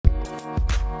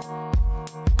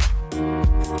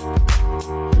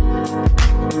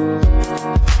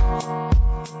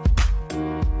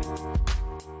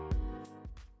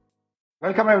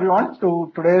welcome everyone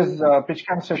to today's pitch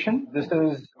camp session. This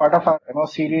is part of our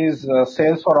series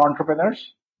Sales for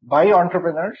Entrepreneurs by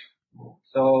entrepreneurs.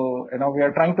 So we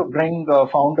are trying to bring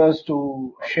founders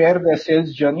to share their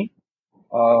sales journey,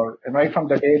 right from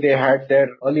the day they had their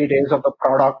early days of the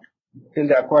product till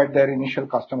they acquired their initial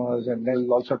customers, and then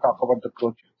we'll also talk about the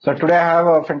growth. So today I have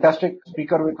a fantastic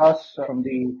speaker with us from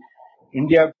the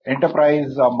India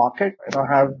enterprise market. I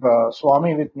have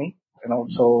Swami with me.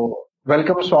 So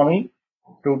welcome Swami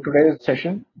to today's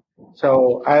session.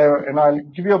 So I'll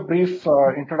give you a brief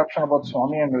introduction about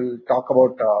Swami, and we'll talk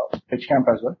about pitch camp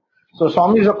as well. So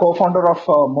Swami is a co-founder of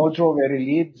Mojro, where he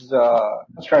leads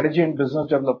strategy and business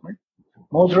development.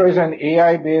 Mojro is an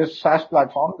AI-based SaaS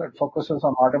platform that focuses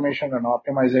on automation and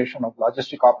optimization of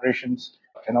logistic operations,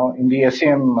 in the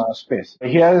SEM space.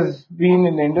 He has been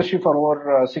in the industry for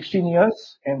over 16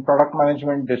 years in product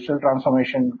management, digital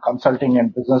transformation, consulting,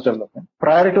 and business development.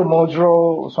 Prior to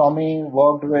Mojro, Swami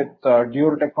worked with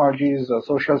Dure Technologies, a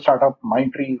social startup,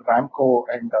 Mindtree, Ramco,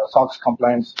 and SOX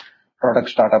compliance product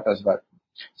startup as well.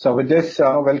 So with this,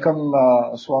 welcome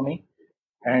Swami.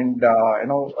 And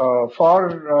for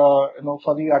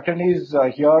the attendees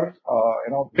here,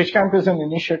 Pitch Camp is an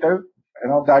initiative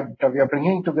that we are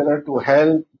bringing together to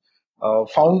help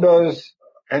founders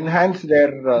enhance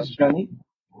their journey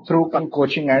through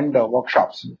coaching and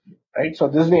workshops. Right. So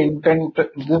this is the intent.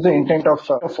 This is the intent of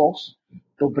folks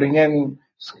to bring in,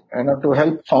 to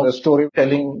help found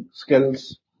storytelling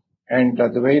skills and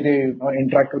the way they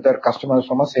interact with their customers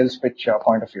from a sales pitch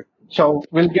point of view. So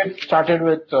we'll get started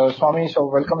with Swami. So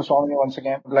welcome Swami once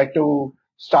again. I'd like to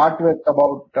start with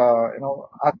about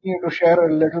asking you to share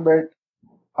a little bit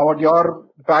about your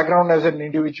background as an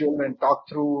individual and talk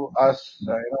through us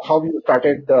how you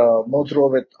started Mojro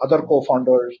with other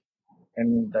co-founders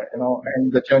and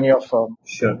and the journey of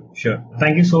Sure.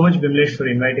 Thank you so much, Bimlesh, for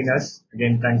inviting us.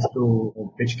 Again, thanks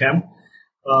to Pitch Camp.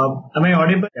 Am I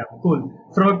audible? Yeah, cool.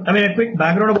 A quick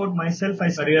background about myself. I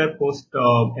studied post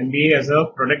MBA as a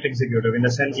product executive, in the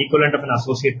sense equivalent of an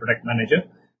associate product manager.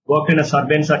 Worked in a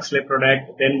Sarbanes-Oxley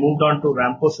product, then moved on to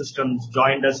Ramco Systems,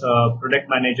 joined as a product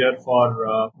manager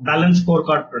for Balance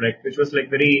Scorecard product, which was like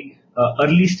very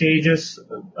early stages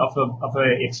of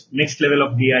a next level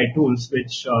of BI tools,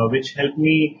 which helped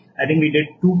me. I think we did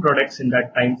 2 products in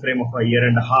that time frame of a year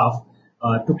and a half.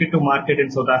 Took it to market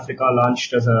in South Africa,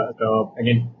 launched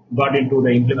again, got into the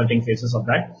implementing phases of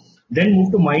that. Then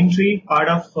moved to Mindtree, part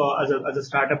of as a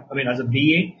startup, as a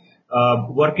BA,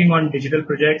 working on digital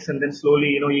projects, and then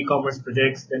slowly, e-commerce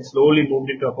projects, then slowly moved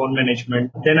into account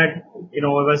management. Then I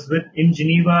was in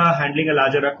Geneva handling a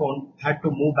larger account, had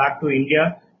to move back to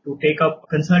India to take up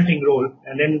consulting role,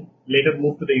 and then later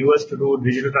moved to the US to do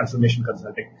digital transformation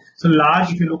consulting. So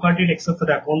if you look at it, except for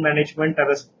the account management, I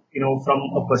was, from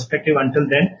a perspective until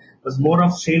then, was more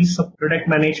of sales, of product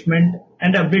management,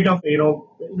 and a bit of,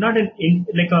 not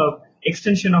like a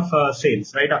extension of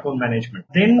sales, right? Account management.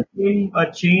 Then came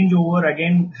a change over,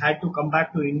 again, had to come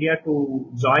back to India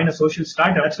to join a social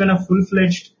startup. That's when a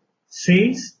full-fledged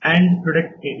sales and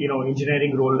product,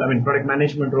 engineering role, product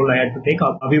management role I had to take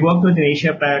up. We worked with in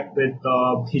Asia Pac with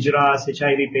Hijras,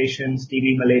 HIV patients,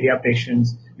 TB, malaria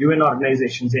patients, UN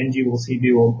organizations, NGO,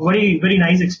 CBO. Very, very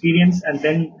nice experience. And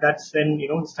then that's when,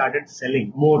 started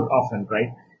selling more often, right?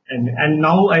 And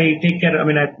now I take care,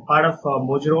 I'm part of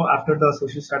Mojro. After the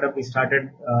social startup, we started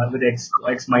with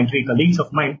ex-Mindtree colleagues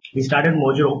of mine. We started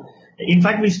Mojro. In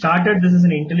fact, this is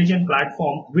an intelligent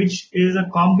platform, which is a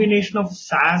combination of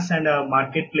SaaS and a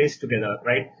marketplace together,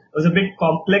 right? It was a bit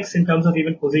complex in terms of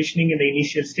even positioning in the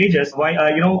initial stages. Why,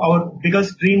 our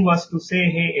biggest dream was to say,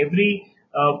 hey, every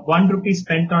 1 rupee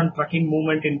spent on trucking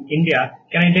movement in India,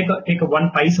 can I take a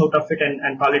 1 piece out of it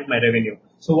and call it my revenue?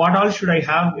 So what all should I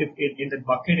have in the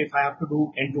bucket if I have to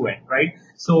do end to end, right?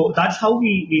 So that's how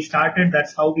we started.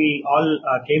 That's how we all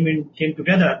came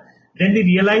together. Then we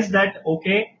realized that,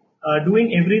 okay,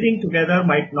 doing everything together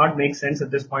might not make sense at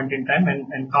this point in time,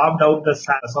 and carved out the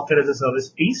software as a service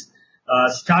piece.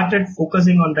 Started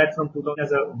focusing on that from 2000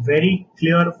 as a very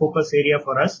clear focus area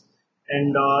for us,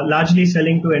 and largely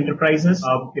selling to enterprises,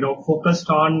 focused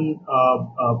on,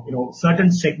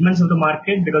 certain segments of the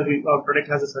market, because our product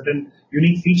has a certain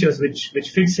unique features which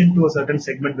fits into a certain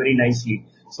segment very nicely.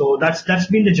 So that's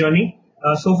been the journey.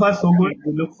 So far, so good.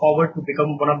 We look forward to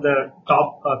become one of the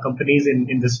top companies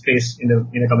in this space in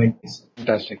the coming days.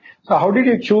 Fantastic. So how did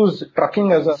you choose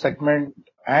trucking as a segment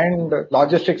and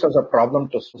logistics as a problem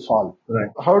to solve? Right.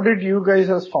 How did you guys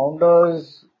as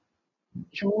founders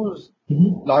choose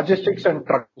logistics and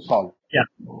truck to solve?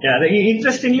 Yeah.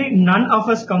 Interestingly, none of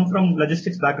us come from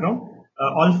logistics background.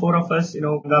 All 4 of us,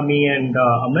 me and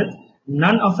Amit,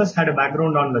 none of us had a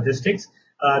background on logistics.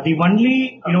 The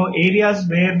only, areas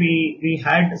where we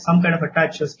had some kind of a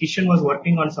touch was Kishan was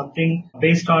working on something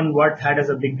based on what had as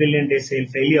a big billion day sale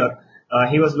failure.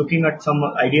 He was looking at some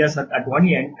ideas at one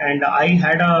end, and I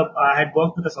had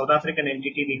worked with a South African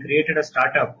entity. We created a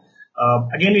startup.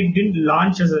 Again, it didn't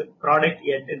launch as a product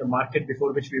yet in the market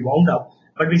before which we wound up,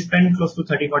 but we spent close to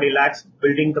 30-40 lakhs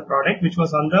building the product, which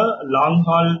was on the long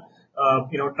haul,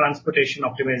 transportation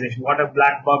optimization. What a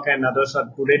BlackBuck and others are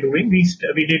today doing.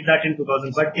 We did that in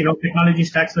 2000, but technology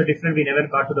stacks were different. We never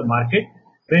got to the market.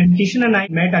 When Kishan and I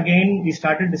met again, we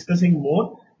started discussing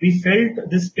more. We felt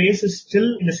this space is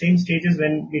still in the same stages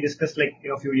when we discussed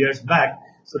a few years back.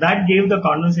 So that gave the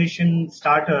conversation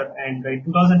starter, and in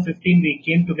 2015 we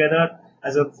came together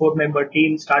as a 4-member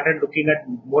team, started looking at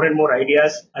more and more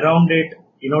ideas around it,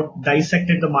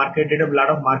 dissected the market, did a lot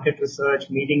of market research,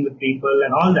 meeting with people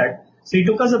and all that. So it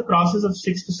took us a process of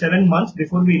 6 to 7 months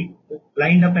before we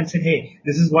lined up and said, hey,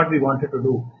 this is what we wanted to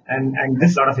do. And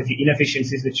this lot of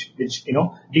inefficiencies which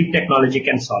deep technology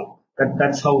can solve.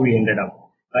 That's how we ended up.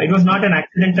 It was not an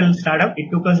accidental startup. It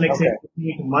took us say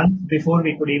 8 months before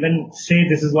we could even say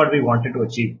this is what we wanted to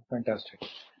achieve. Fantastic.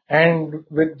 And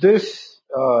with this,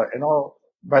 so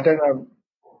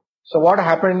what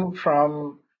happened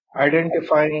from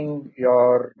identifying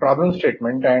your problem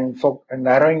statement and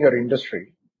narrowing your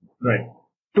industry, right,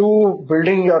 to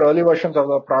building your early versions of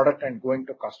the product and going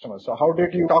to customers? So how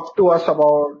did you talk to us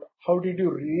about how did you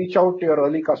reach out to your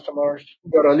early customers,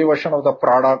 your early version of the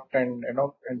product, and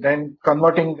then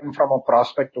converting them from a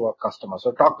prospect to a customer?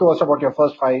 So talk to us about your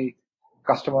first 5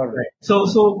 customers. Right. So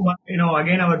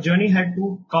again, our journey had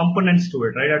 2 components to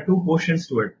it, right? Or 2 portions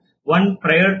to it. One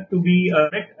prior to be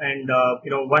and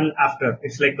one after.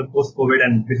 It's like the post-COVID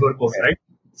and before COVID, right?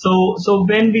 So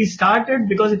when we started,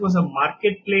 because it was a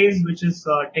marketplace which is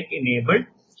tech enabled,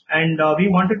 and we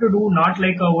wanted to do not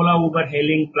like a Ola Uber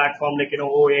hailing platform,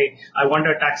 I want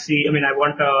a taxi, I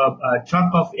want a truck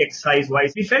of X size, Y.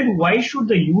 We felt, why should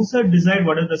the user decide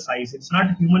what is the size? It's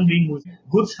not a human being whose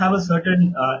goods have a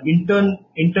certain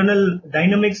internal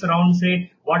dynamics around,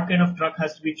 say, what kind of truck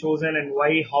has to be chosen and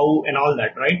why, how, and all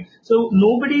that, right? So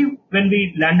when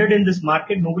we landed in this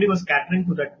market, nobody was catering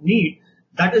to that need.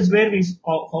 That is where we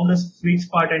found a sweet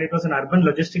spot, and it was an urban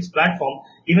logistics platform.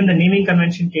 Even the naming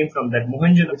convention came from that.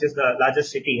 Mohenjo, which is the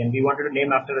largest city, and we wanted to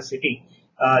name after a city.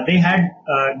 They had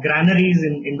granaries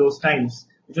in those times,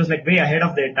 which was way ahead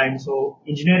of their time. So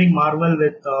engineering marvel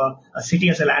with a city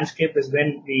as a landscape is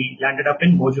when we landed up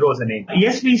in Mojro as a name.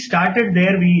 Yes, we started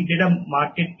there. We did a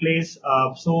marketplace.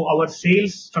 So our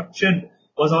sales structure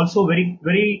was also very,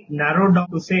 very narrowed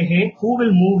down to say, hey, who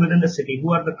will move within the city?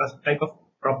 Who are the type of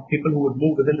people who would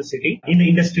move within the city in the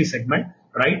industry segment,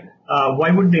 right?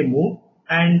 Why would they move?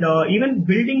 And even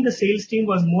building the sales team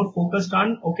was more focused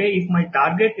on, okay, if my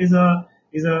target is a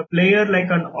player like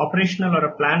an operational or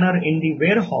a planner in the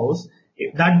warehouse,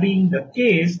 if that being the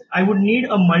case, I would need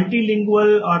a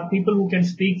multilingual or people who can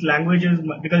speak languages,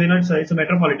 because it's a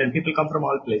metropolitan. People come from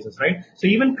all places, right? So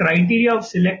even criteria of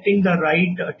selecting the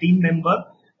right team member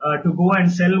to go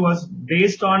and sell was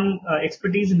based on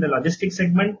expertise in the logistics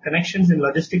segment, connections in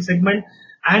logistics segment,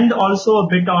 and also a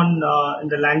bit on in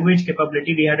the language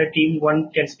capability. We had a team, one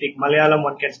can speak Malayalam,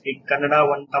 one can speak Kannada,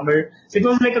 one Tamil. So it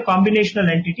was like a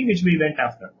combinational entity which we went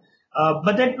after.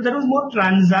 But that was more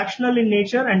transactional in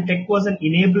nature, and tech was an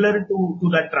enabler to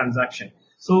that transaction.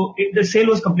 So the sale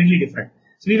was completely different.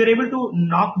 So we were able to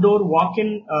knock door, walk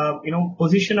in,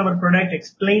 position our product,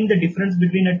 explain the difference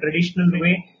between a traditional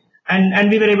way,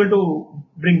 and we were able to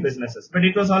bring businesses. But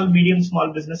it was all medium,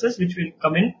 small businesses which will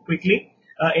come in quickly.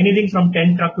 Anything from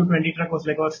 10 truck to 20 truck was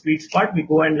like our sweet spot. We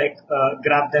go and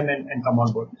grab them and come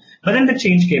on board. But then the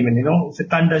change came in, it's a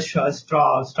thunder,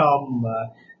 storm,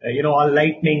 all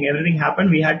lightning, everything happened.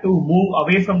 We had to move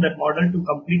away from that model to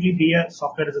completely be a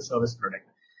software as a service product.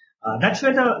 That's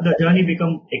where the journey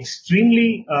became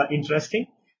extremely interesting,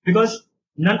 because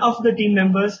none of the team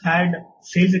members had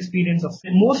sales experience of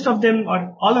sales. Most of them,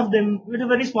 or all of them, with a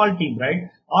very small team,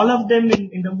 right? All of them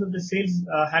in terms of the sales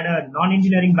had a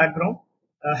non-engineering background,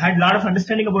 had a lot of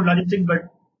understanding about logistics, but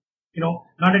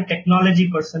not a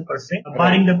technology person per se,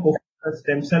 barring the co-founders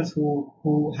themselves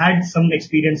who had some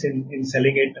experience in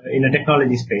selling it in a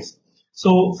technology space.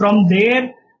 So from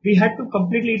there, we had to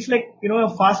completely, it's like,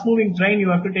 a fast moving train, you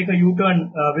have to take a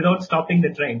U-turn without stopping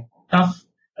the train. Tough.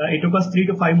 It took us 3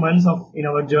 to 5 months in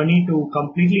our journey to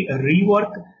completely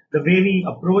rework the way we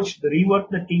approach, rework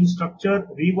the team structure,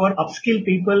 rework, upskill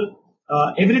people,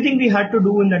 everything we had to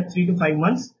do in that 3 to 5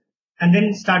 months, and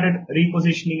then started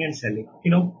repositioning and selling.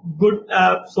 Good,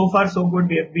 so far so good.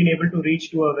 We have been able to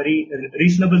reach to a very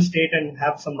reasonable state and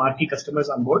have some marquee customers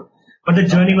on board. But the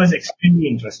journey was extremely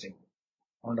interesting.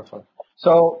 Wonderful.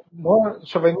 So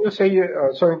when you say,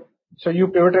 so you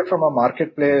pivoted from a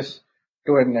marketplace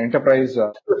to an enterprise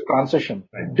transition.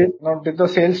 Right. Did the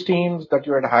sales teams that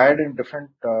you had hired in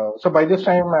different, so by this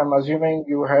time, I'm assuming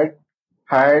you had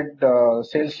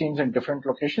sales teams in different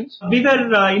locations? We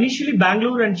were initially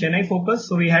Bangalore and Chennai focused,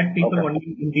 so we had people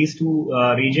only in these two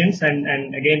regions.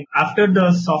 And again, after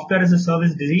the software as a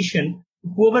service decision,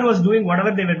 whoever was doing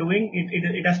whatever they were doing,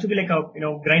 it has to be like a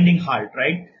grinding halt,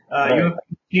 right? Right. You have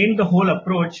to change the whole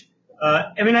approach.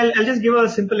 I'll just give a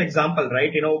simple example,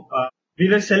 right? We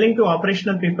were selling to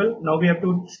operational people. Now we have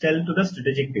to sell to the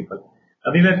strategic people.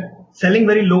 We were selling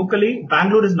very locally.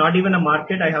 Bangalore is not even a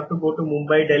market. I have to go to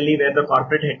Mumbai, Delhi, where the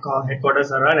corporate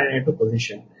headquarters are, and I have to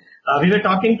position. We were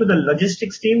talking to the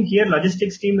logistics team. Here,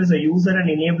 logistics team is a user and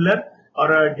enabler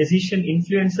or a decision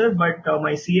influencer, but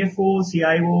my CFO,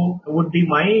 CIO would be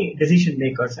my decision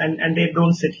makers, and they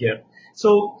don't sit here.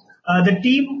 So the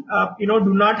team,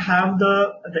 do not have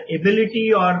the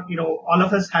ability, or all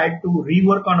of us had to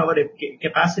rework on our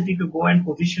capacity to go and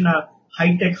position a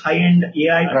high-tech, high-end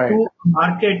AI to a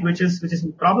market which is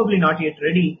probably not yet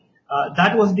ready.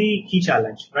 That was the key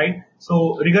challenge, right?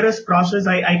 So rigorous process.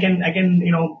 I can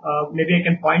maybe I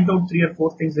can point out 3 or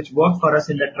 4 things which worked for us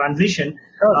in that transition.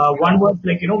 One was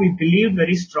we believed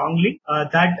very strongly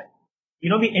that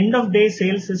the end of day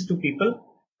sales is to people.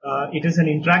 It is an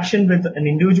interaction with an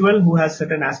individual who has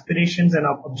certain aspirations and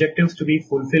objectives to be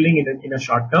fulfilling in a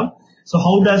short term. So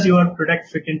how does your product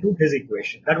fit into his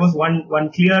equation? That was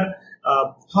one clear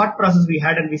thought process we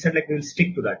had, and we said we will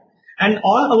stick to that. And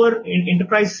all our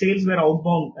enterprise sales were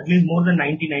outbound. At least more than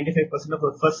 90-95% of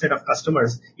our first set of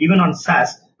customers, even on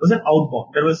SaaS, was an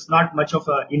outbound. There was not much of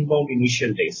an inbound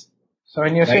initial days. So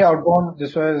when you say outbound,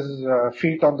 this was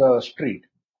feet on the street.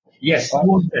 Yes,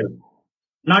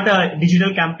 not a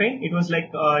digital campaign. It was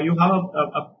you have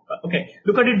okay,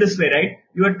 look at it this way, right?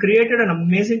 You had created an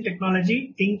amazing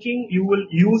technology thinking you will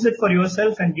use it for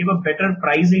yourself and give a better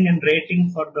pricing and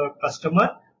rating for the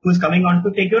customer who is coming on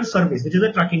to take your service, which is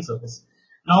a trucking service.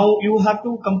 Now you have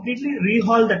to completely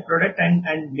rehaul that product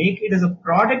and make it as a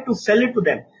product to sell it to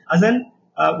them. As in,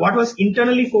 what was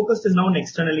internally focused is now an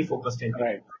externally focused entity.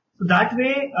 Right. So that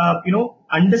way,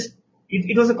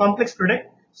 it was a complex product.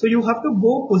 So you have to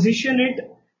go position it,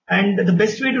 and the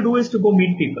best way to do is to go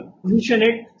meet people, position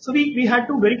it. So we had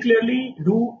to very clearly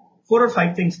do 4 or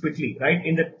 5 things quickly, right?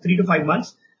 In the 3 to 5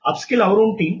 months, upskill our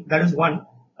own team. That is one.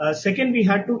 Second, we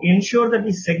had to ensure that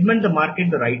we segment the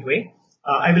market the right way.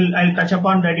 I'll touch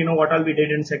upon that, what all we did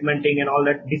in segmenting and all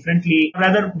that differently,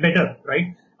 rather better,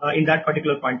 right? In that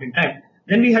particular point in time.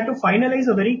 Then we had to finalize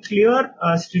a very clear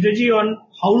strategy on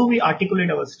how do we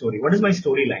articulate our story. What is my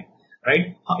storyline?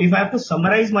 Right? If I have to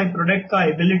summarize my product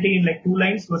ability in 2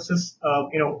 lines versus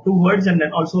 2 words, and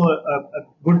then also a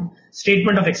good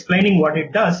statement of explaining what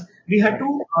it does, we had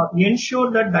to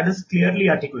ensure that is clearly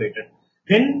articulated.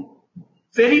 Then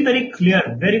very, very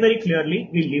clearly,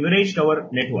 we leveraged our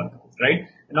network, right?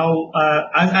 Now,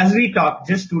 as we talk,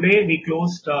 just today we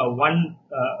closed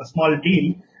a small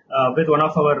deal with one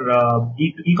of our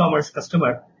e-commerce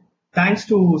customer. Thanks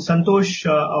to Santosh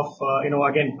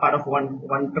again, part of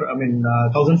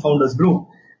 1,000 Founders Group.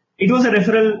 It was a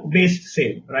referral based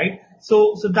sale, right?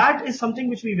 So that is something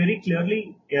which we very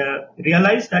clearly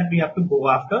realized that we have to go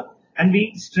after, and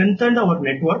we strengthened our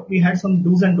network. We had some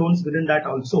do's and don'ts within that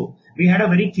also. We had a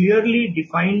very clearly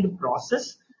defined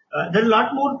process. There's a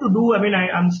lot more to do.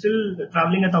 I'm still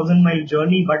traveling 1,000-mile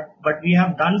journey, but we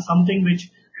have done something which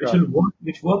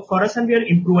work for us, and we are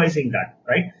improvising that,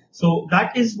 right? So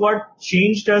that is what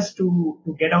changed us to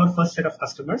get our first set of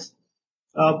customers.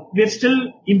 We are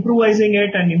still improvising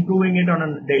it and improving it on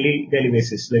a daily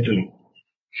basis, literally.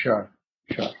 Sure.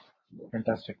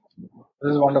 Fantastic.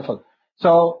 This is wonderful.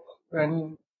 So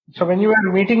when you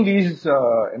were meeting these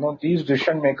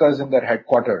decision makers in their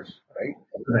headquarters, right?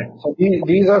 Right. So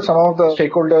these are some of the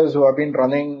stakeholders who have been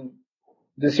running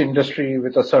this industry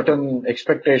with a certain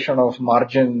expectation of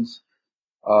margins.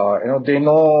 They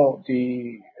know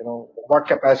what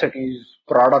capacities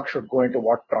product should go into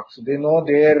what trucks. They know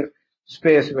their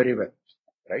space very well,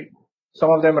 right? Some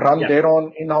of them run their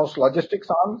own in-house logistics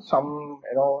arm. Some,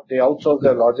 they outsource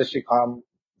their logistic arm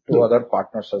to other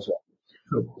partners as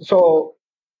well. So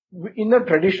in the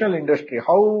traditional industry,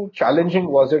 how challenging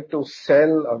was it to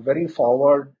sell a very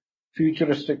forward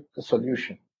futuristic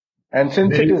solution? And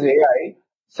since it is AI,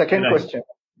 second question,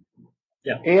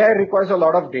 AI requires a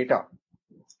lot of data.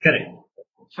 Correct.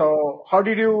 So how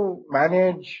did you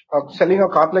manage selling a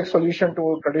complex solution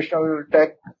to traditional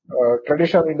tech,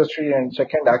 traditional industry, and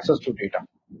second, access to data?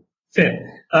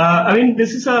 Fair.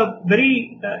 This is a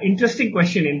very interesting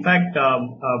question. In fact,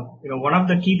 one of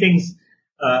the key things,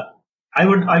 uh, I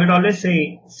would always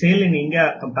say sale in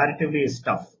India comparatively is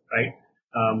tough, right?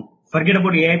 Forget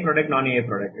about AI product, non-AI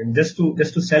product, and just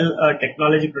to sell a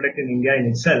technology product in India in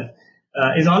itself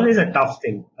is always a tough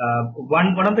thing.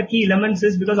 One of the key elements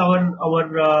is because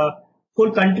our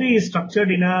whole country is structured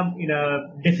in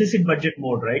a deficit budget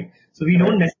mode, right? So we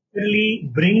don't necessarily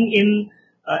bring in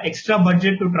extra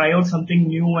budget to try out something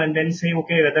new and then say,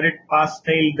 okay, whether it pass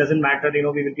fail doesn't matter, we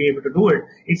will be able to do it.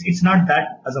 It's not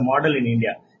that as a model in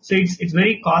India. So it's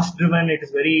very cost driven. It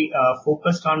is very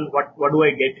focused on what do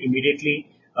I get immediately.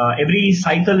 Every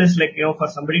cycle is like, for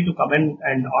somebody to come in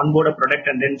and onboard a product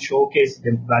and then showcase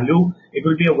the value, it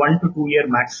will be a 1 to 2 year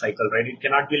max cycle, right? It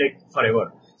cannot be like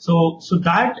forever. So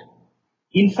that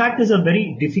in fact is a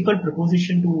very difficult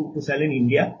proposition to sell in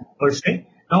India per se.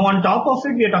 Now on top of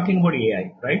it, we are talking about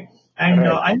AI, right? And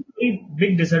I have a very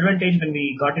big disadvantage when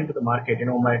we got into the market.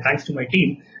 Thanks to my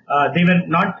team, they were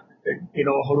not,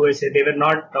 how do I say? They were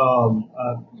not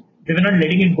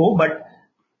letting it go. But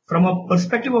from a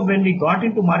perspective of when we got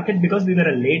into market, because we were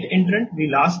a late entrant, we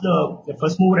lost the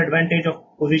first mover advantage of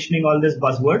positioning all these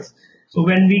buzzwords. So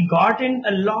when we got in,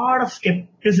 a lot of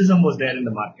skepticism was there in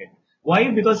the market.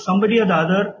 Why? Because somebody or the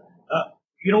other,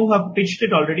 who have pitched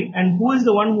it already, and who is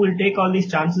the one who will take all these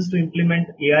chances to implement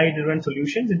AI-driven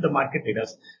solutions if the market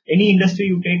leaders. Any industry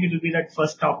you take, it will be that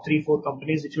first top 3-4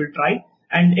 companies which will try,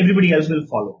 and everybody else will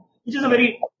follow, which is a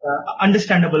very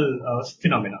understandable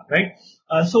phenomena, right?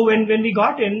 So when we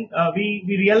got in, we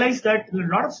realized that a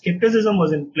lot of skepticism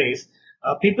was in place.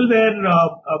 People were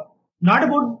not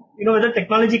about whether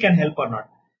technology can help or not.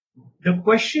 The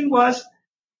question was,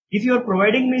 if you are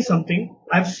providing me something,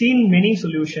 I've seen many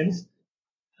solutions.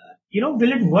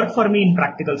 Will it work for me in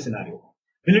practical scenario?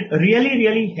 Will it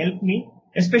really help me?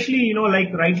 Especially,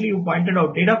 like rightly you pointed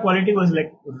out, data quality was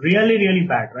like really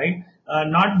bad, right?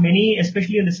 Not many,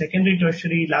 especially in the secondary,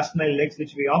 tertiary, last mile legs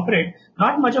which we operate,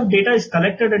 not much of data is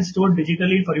collected and stored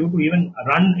digitally for you to even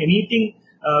run anything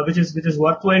which is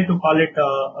worthwhile to call it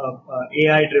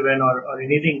AI driven or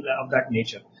anything of that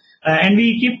nature. And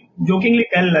we keep jokingly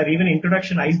tell, or even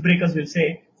introduction icebreakers will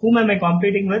say, whom am I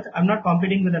competing with? I'm not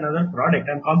competing with another product.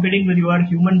 I'm competing with your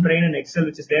human brain and Excel,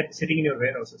 which is there sitting in your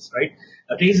warehouses, right?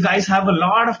 These guys have a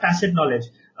lot of tacit knowledge.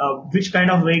 Which kind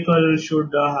of vehicle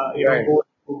should go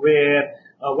where?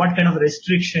 What kind of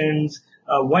restrictions?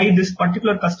 Why this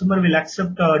particular customer will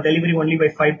accept delivery only by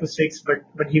 5 to 6,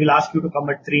 but he will ask you to come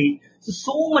at 3.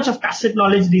 So much of tacit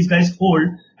knowledge these guys hold,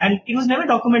 and it was never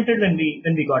documented when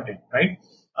we got it, right?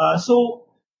 So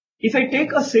if I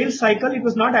take a sales cycle, it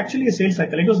was not actually a sales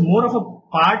cycle. It was more of a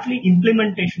partly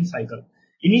implementation cycle.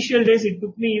 Initial days, it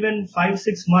took me even 5-6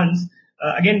 months.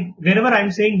 Again, wherever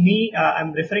I'm saying me,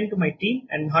 I'm referring to my team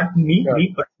and not me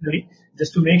personally,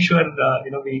 just to make sure,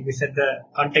 we set the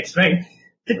context right.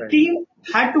 The team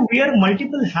had to wear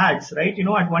multiple hats, right?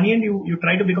 At one end, you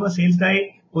try to become a sales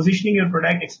guy, positioning your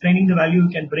product, explaining the value you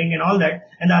can bring and all that.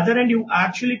 And the other end, you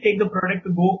actually take the product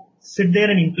to go sit there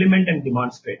and implement and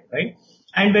demonstrate, right?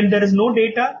 And when there is no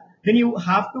data, then you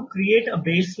have to create a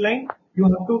baseline. You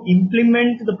have to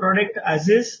implement the product as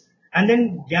is, and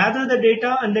then gather the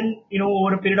data, and then,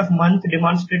 over a period of month,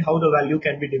 demonstrate how the value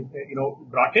can be,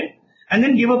 brought in, and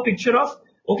then give a picture of,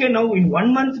 okay, now in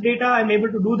 1 month data, I'm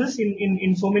able to do this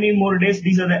in so many more days.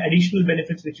 These are the additional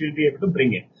benefits which we'll be able to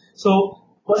bring in. So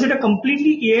was it a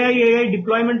completely AI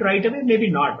deployment right away? Maybe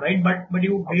not, right? But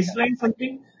you baseline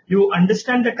something. You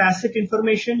understand the tacit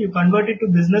information, you convert it to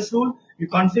business rule, you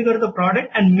configure the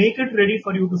product and make it ready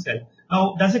for you to sell.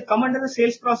 Now, does it come under the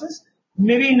sales process?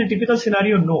 Maybe in a typical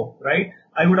scenario, no, right?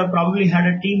 I would have probably had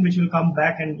a team which will come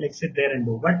back and sit there and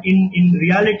do. But in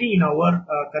reality, in our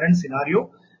current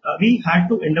scenario, we had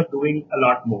to end up doing a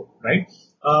lot more, right?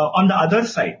 On the other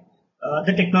side,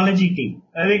 the technology team,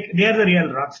 they are the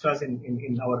real rock stars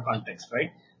in our context,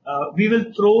 right? We will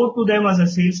throw to them as a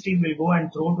sales team, will go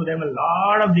and throw to them a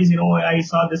lot of these, I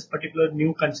saw this particular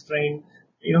new constraint.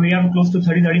 We have close to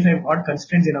 30-35 odd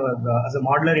constraints in our, as a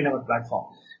modeler in our platform.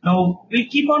 Now, we'll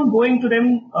keep on going to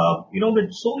them,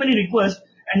 with so many requests,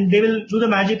 and they will do the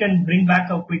magic and bring back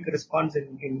a quick response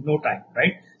in no time,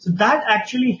 right? So that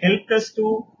actually helped us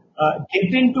to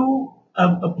get into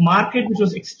a market which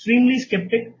was extremely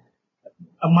skeptic,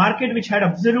 a market which had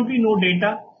absolutely no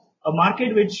data, a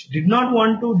market which did not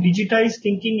want to digitize,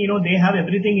 thinking, they have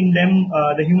everything in them.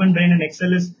 The human brain and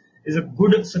Excel is a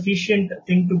good, sufficient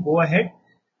thing to go ahead.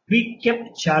 We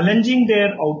kept challenging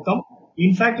their outcome.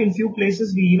 In fact, in few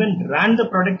places, we even ran the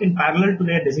product in parallel to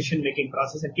their decision-making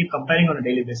process and keep comparing on a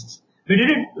daily basis. We did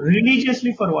it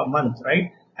religiously for a month,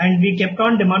 right? And we kept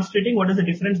on demonstrating what is the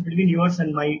difference between yours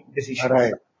and my decisions.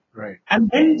 Right. And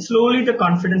then slowly the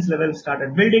confidence level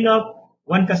started building up.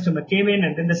 one customer came in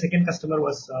and then the second customer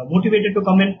was motivated to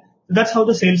come in. So that's how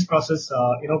the sales process,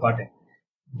 got in.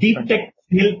 Deep tech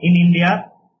sale in India,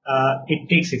 it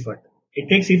takes effort. It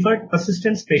takes effort,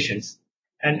 persistence, patience.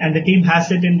 And the team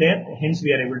has it in there, hence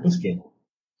we are able to scale.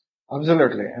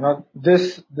 Absolutely.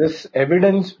 This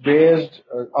evidence-based,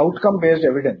 outcome-based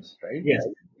evidence, right?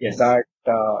 Yes. That,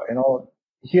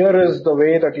 here is the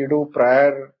way that you do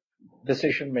prior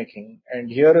decision making, and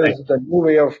here is the new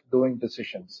way of doing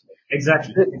decisions.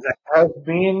 Exactly. This has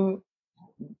been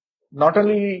not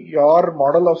only your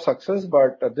model of success,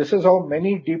 but this is how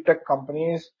many deep tech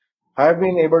companies have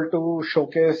been able to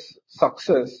showcase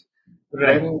success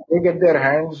when they get their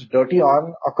hands dirty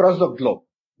on across the globe.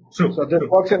 True. So this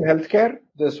works in healthcare,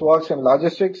 this works in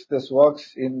logistics, this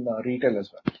works in retail as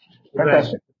well.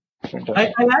 Fantastic.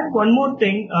 I'll add one more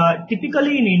thing.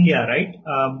 Typically in India, right?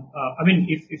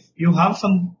 If you have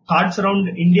some thoughts around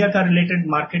India related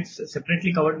markets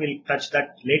separately covered, we'll touch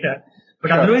that later.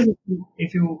 But otherwise,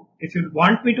 if you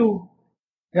want me to,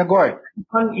 go ahead.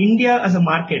 On India as a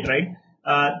market, right?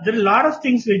 There are a lot of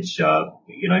things which,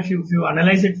 if you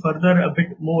analyze it further a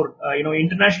bit more,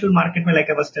 international market, like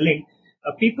I was telling,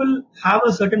 people have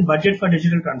a certain budget for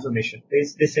digital transformation.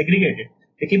 They segregate it.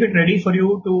 They keep it ready for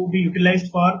you to be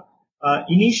utilized for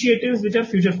initiatives which are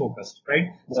future focused,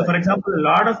 right? So, for example, a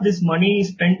lot of this money is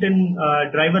spent in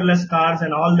driverless cars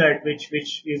and all that, which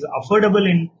is affordable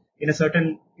in a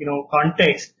certain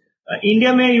context.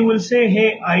 India you will say,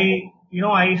 hey, I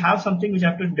have something which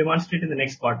I have to demonstrate in the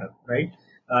next quarter, right?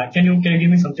 Can you give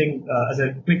me something as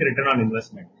a quick return on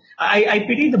investment? I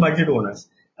pity the budget owners.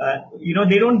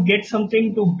 They don't get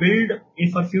something to build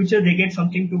for future. They get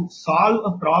something to solve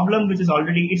a problem which is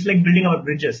already, it's like building our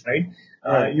bridges, right?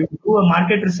 You do a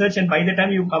market research and by the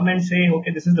time you come and say,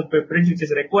 okay, this is the bridge which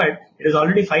is required, it is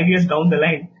already 5 years down the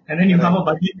line, and then you have a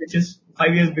budget which is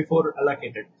 5 years before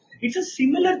allocated. It's a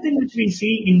similar thing which we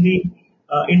see in the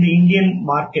Indian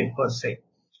market per se.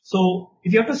 So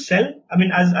if you have to sell,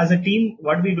 as a team,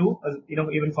 what we do,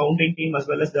 even founding team as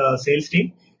well as the sales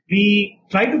team, we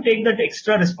try to take that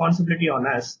extra responsibility on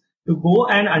us to go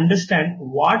and understand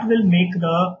what will make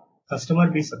the customer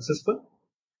be successful.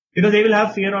 Because they will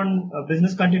have fear on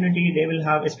business continuity. They will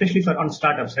have, especially on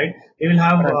startups, right? They will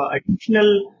have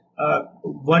additional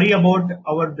worry about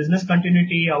our business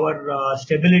continuity, our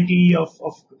stability of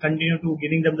continue to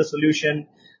giving them the solution.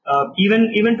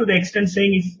 Even to the extent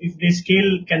saying if they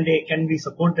scale, can we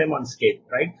support them on scale,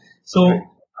 right? So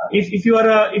if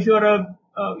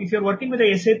you're working with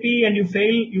a SAP and you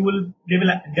fail, they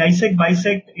will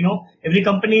bisect, every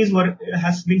company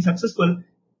has been successful.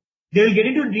 They will get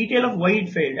into detail of why it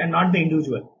failed and not the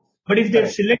individual. But if they've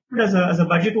selected as a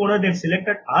budget owner, they've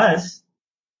selected us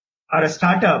or a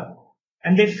startup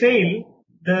and they fail,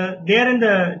 they are in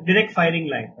the direct firing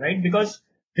line, right? Because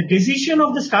the decision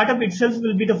of the startup itself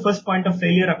will be the first point of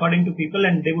failure according to people,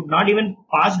 and they would not even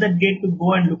pass that gate to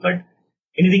go and look at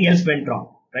anything else went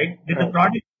wrong, right? Did the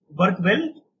product work well?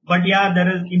 But there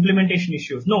are implementation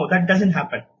issues. No, that doesn't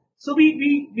happen. So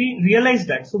we realize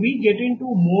that. So we get into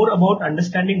more about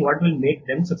understanding what will make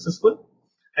them successful.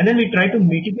 And then we try to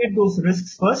mitigate those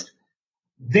risks first,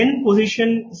 then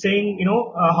position saying,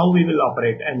 how we will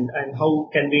operate and how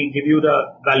can we give you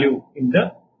the value in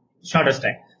the shortest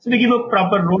time. So we give a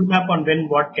proper roadmap on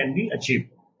what can be achieved.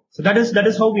 So that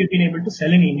is how we've been able to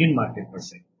sell in Indian market per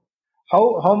se.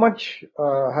 How much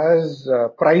has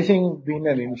pricing been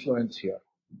an influence here?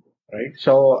 Right.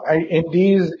 So in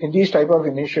these type of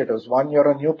initiatives, one, you're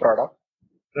a new product.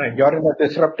 Right. You're in a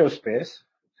disruptive space.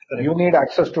 Correct. You need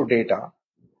access to data.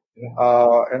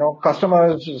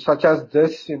 Customers such as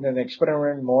this in an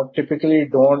experiment mode typically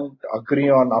don't agree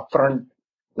on upfront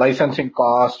licensing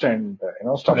cost and,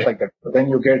 stuff like that. So then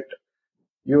you get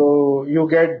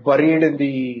buried in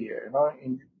the,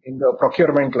 in the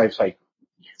procurement life cycle.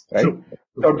 Right. True.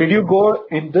 So did you go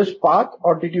in this path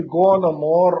or did you go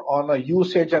on a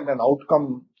usage and an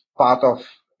outcome path of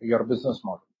your business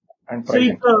model and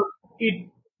pricing? So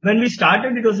when we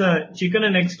started, it was a chicken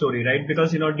and egg story, right?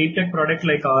 Because, deep tech product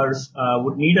like ours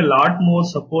would need a lot more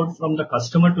support from the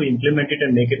customer to implement it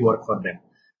and make it work for them.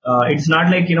 It's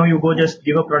not like, you go just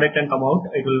give a product and come out,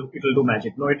 it will do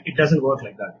magic. No, it doesn't work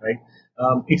like that, right?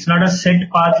 It's not a set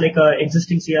path like a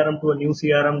existing CRM to a new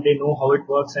CRM. They know how it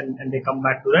works and they come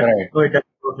back to that. Right. No, it doesn't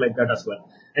work like that as well.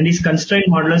 And these constrained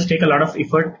modelers take a lot of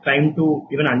effort, time to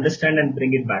even understand and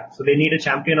bring it back. So they need a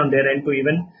champion on their end to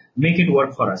even make it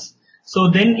work for us.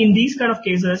 So then in these kind of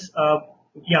cases,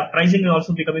 pricing is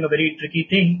also becoming a very tricky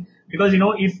thing because,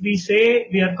 if we say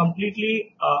we are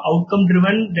completely outcome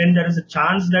driven, then there is a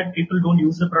chance that people don't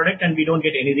use the product and we don't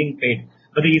get anything paid.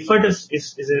 but the effort is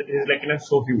like,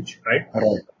 so huge, right?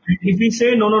 Right. If we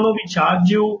say, no, we charge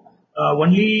you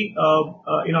only,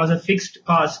 as a fixed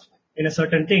cost in a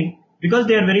certain thing, because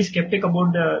they are very skeptic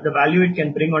about the value it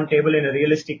can bring on table in a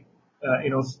realistic,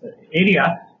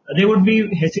 area, they would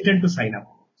be hesitant to sign up.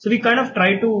 So we kind of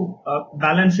try to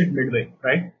balance it midway,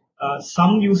 right?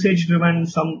 Some usage driven,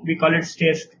 some we call it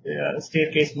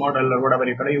staircase model or whatever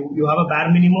you call it. You have a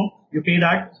bare minimum, you pay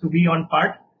that to be on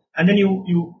part, and then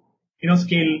you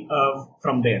scale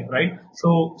from there, right?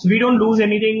 So we don't lose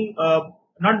anything,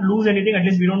 not lose anything. At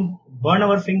least we don't burn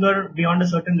our finger beyond a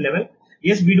certain level.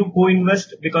 Yes, we do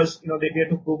co-invest because they have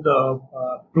to prove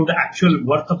the actual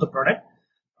worth of the product.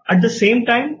 At the same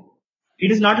time,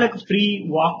 it is not like a free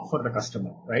walk for the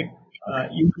customer, right?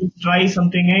 You try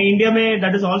something. In India,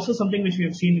 that is also something which we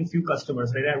have seen in few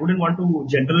customers, right? I wouldn't want to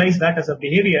generalize that as a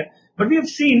behavior, but we have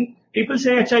seen people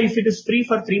say, "Acha, if it is free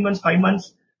for 3 months, 5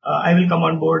 months, I will come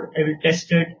on board. I will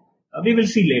test it. We will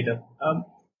see later."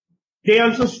 They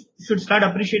also should start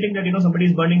appreciating that somebody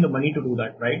is burning the money to do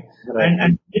that, right?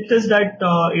 And it is that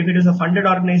if it is a funded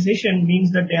organization,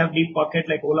 means that they have deep pocket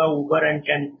like Ola, Uber, and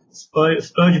can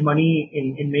splurge money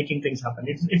in making things happen.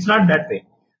 It's not that way.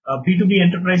 B2B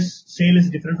enterprise sale is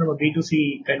different from a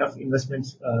B2C kind of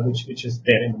investments which is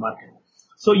there in the market.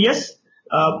 So yes,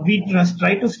 we just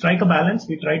try to strike a balance.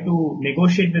 We try to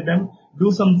negotiate with them,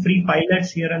 do some free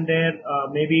pilots here and there,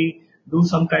 maybe do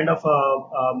some kind of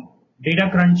data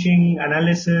crunching,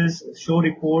 analysis, show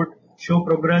report, show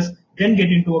progress, then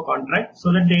get into a contract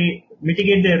so that they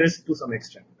mitigate their risk to some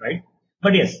extent, right?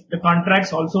 But yes, the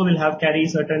contracts also will carry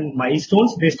certain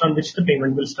milestones based on which the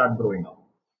payment will start growing up.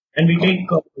 And we take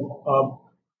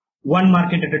one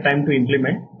market at a time to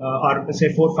implement, or say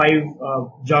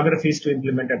 4-5 geographies to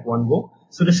implement at one go.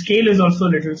 So the scale is also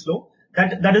a little slow.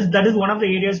 That is one of the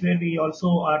areas where we also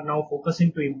are now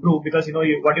focusing to improve, because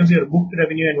what is your booked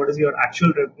revenue and what is your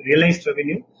actual realized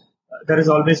revenue, there is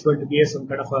always going to be some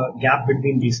kind of a gap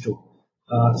between these two.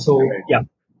 Yeah.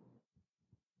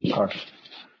 Got it.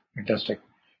 Fantastic.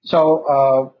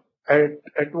 So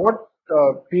at what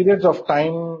periods of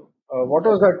time, what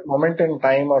was that moment in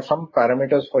time or some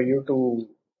parameters for you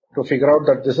to figure out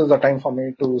that this is the time for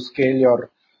me to scale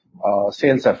your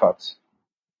sales efforts?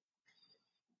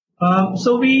 There are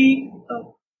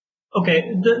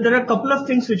a couple of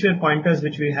things which were pointers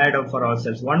which we had for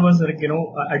ourselves. One was like,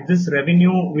 at this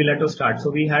revenue, we'll have to start. So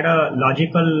we had a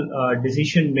logical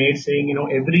decision made saying,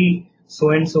 every so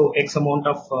and so X amount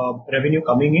of revenue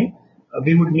coming in,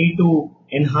 we would need to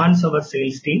enhance our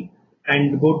sales team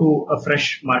and go to a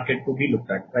fresh market to be looked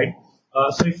at, right?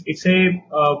 So if it's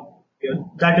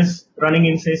that is running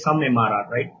in, say, some MRR,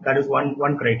 right? That is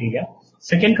one criteria.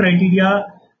 Second criteria,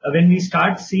 when we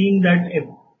start seeing that,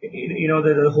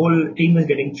 the whole team is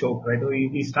getting choked, right?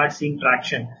 We start seeing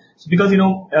traction. So because,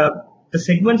 the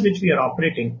segments which we are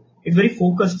operating, it's very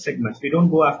focused segments. We don't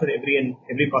go after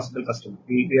every possible customer.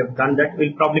 We have done that.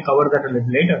 We'll probably cover that a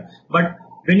little later. But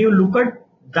when you look at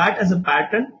that as a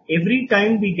pattern, every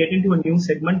time we get into a new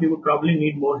segment, we would probably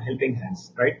need more helping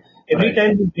hands, right? Every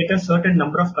time we get a certain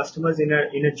number of customers in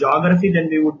a geography, then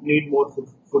we would need more food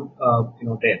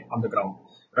there on the ground,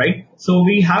 right? So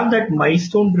we have that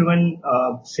milestone-driven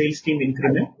sales team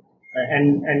increment,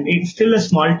 and it's still a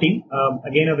small team.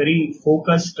 Again, a very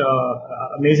focused,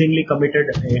 amazingly committed,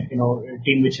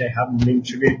 team which I have been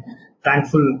should be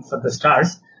thankful for the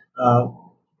stars.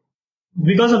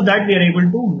 Because of that, we are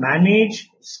able to manage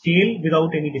scale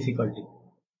without any difficulty.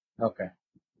 Okay.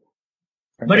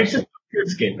 Fantastic. But it's a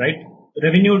scale, right?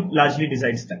 Revenue largely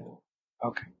decides that.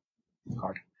 Okay.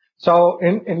 Got it. So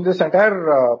in this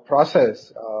entire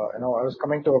process, I was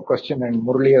coming to a question, and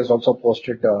Murali has also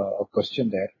posted a question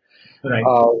there. Right.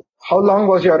 How long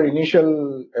was your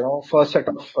initial, first set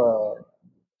of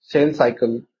sales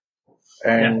cycle,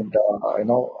 and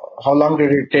how long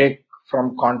did it take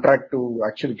from contract to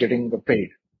actually getting the paid?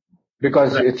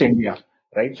 Because it's India,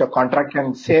 right? So contract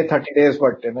can say 30 days,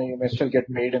 but you may still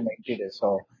get paid in 90 days.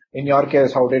 So in your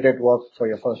case, how did it work for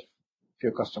your first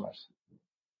few customers?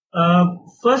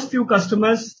 First few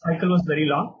customers cycle was very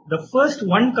long. The first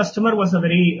one customer was a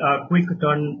very quick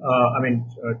turn,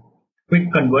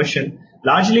 quick conversion,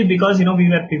 largely because, we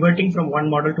were pivoting from one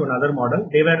model to another model.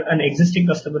 They were an existing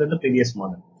customer in the previous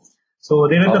model. So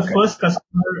they were the first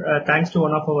customer, thanks to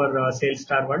one of our sales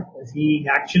star. He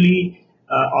actually,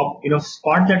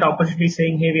 spot that opportunity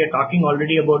saying, hey, we are talking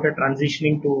already about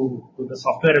transitioning to the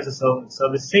software as a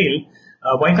service sale.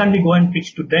 Why can't we go and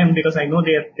pitch to them? Because I know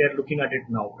they're looking at it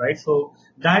now, right? So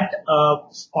that,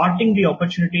 spotting the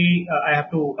opportunity, I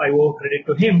owe credit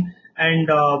to him.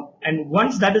 And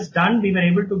once that is done, we were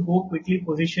able to go quickly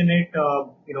position it,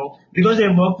 because they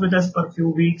worked with us for a few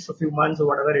weeks, a few months or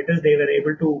whatever it is, they were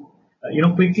able to,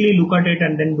 quickly look at it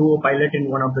and then do a pilot in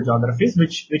one of the geographies,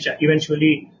 which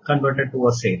eventually converted to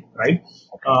a sale, right?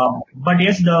 But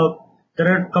yes,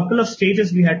 there are a couple of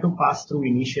stages we had to pass through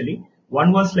initially.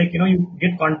 One was like, you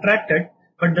get contracted,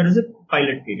 but there is a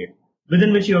pilot period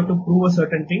within which you have to prove a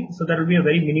certain thing. So there will be a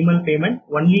very minimal payment.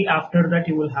 Only after that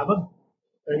you will have a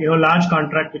large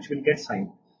contract which will get signed.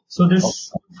 So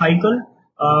this cycle,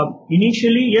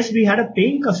 initially, yes, we had a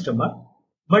paying customer,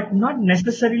 but not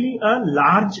necessarily a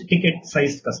large ticket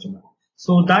sized customer.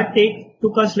 So that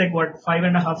took us like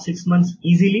 5.5, 6 months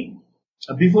easily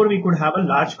before we could have a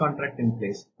large contract in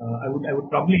place. I would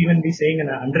probably even be saying an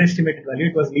underestimated value.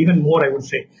 It was even more, I would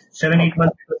say 7-8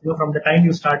 months from the time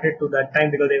you started to that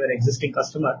time, because they were existing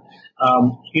customer.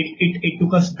 It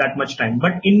took us that much time.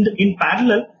 But in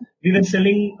parallel, we were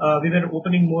selling, we were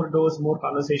opening more doors, more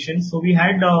conversations. So we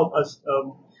had,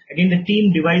 again, the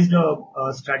team devised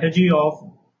a strategy of,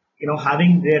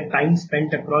 having their time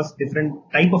spent across different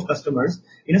type of customers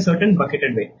in a certain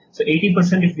bucketed way. So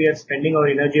 80% if we are spending our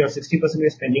energy, or 60% we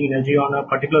are spending energy on a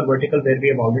particular vertical where we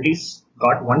have already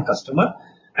got one customer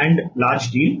and large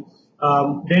deal.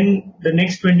 Then the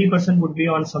next 20% would be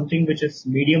on something which is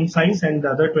medium size, and the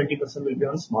other 20% will be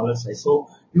on smaller size. So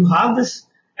you have this,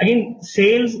 again,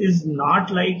 sales is not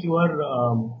like you are,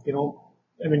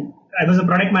 I was a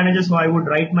product manager, so I would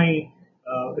write my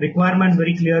requirements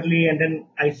very clearly, and then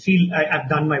I feel I've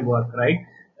done my work, right?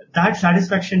 That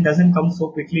satisfaction doesn't come so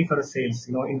quickly for a sales,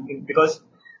 because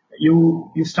you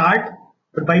start,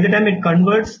 but by the time it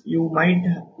converts, you might,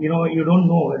 you don't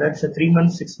know whether it's a 3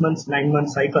 months, 6 months, 9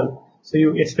 month cycle. So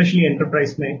especially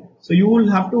enterprise may. So you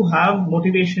will have to have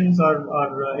motivations or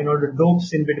the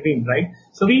dopes in between, right?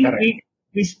 So we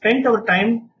spent our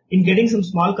time in getting some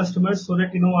small customers so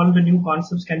that, all the new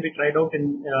concepts can be tried out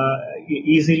in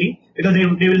easily, because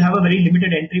they will have a very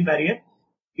limited entry barrier.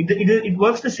 It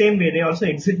works the same way. They also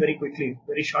exit very quickly,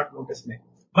 very short notice may.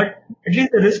 But at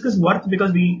least the risk is worth,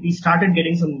 because we started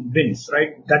getting some wins,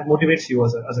 right? That motivates you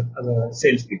as a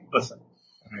sales person.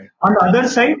 Right. On the other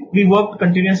side, we worked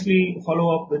continuously,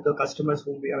 follow up with the customers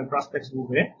prospects who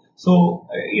were. So,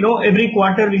 every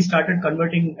quarter we started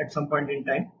converting at some point in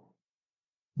time.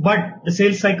 But the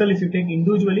sales cycle, if you take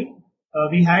individually,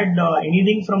 we had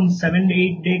anything from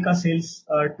 7-8 day ka sales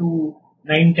to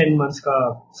 9-10 months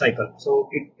ka cycle. So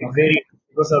it varied.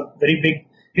 It was a very big.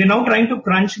 We are now trying to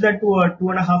crunch that to a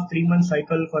 2.5-3 month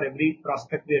cycle for every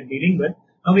prospect we are dealing with.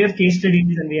 Now we have case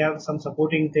studies and we have some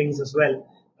supporting things as well,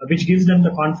 which gives them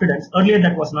the confidence. Earlier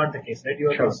that was not the case, right? You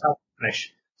have to start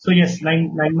fresh. So yes,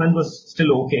 9 months was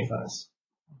still okay for us.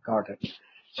 Got it.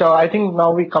 So I think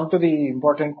now we come to the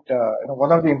important,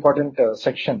 one of the important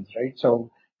sections, right?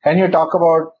 So can you talk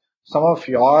about some of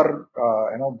your,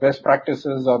 best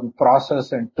practices on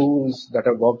process and tools that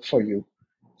have worked for you?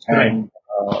 And,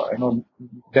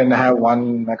 then have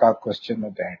one mega question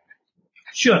at the end.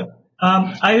 Sure.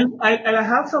 I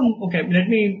have some, okay, let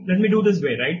me do this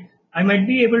way, right? I might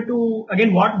be able to,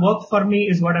 again, what worked for me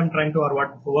is what I'm trying to, or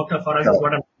what worked for us is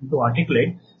what I'm trying to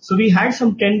articulate. So we had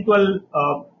some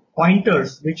 10-12,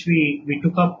 pointers which we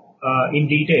took up in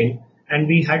detail, and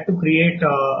we had to create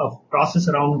a process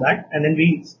around that, and then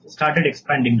we started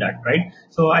expanding that, right?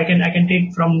 So I can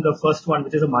take from the first one,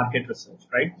 which is a market research,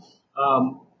 right?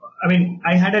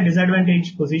 I had a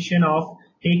disadvantaged position of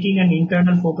taking an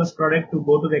internal focus product to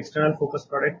go to the external focus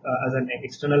product as an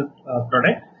external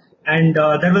product, and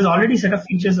there was already set of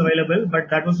features available, but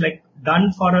that was like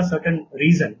done for a certain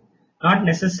reason. Not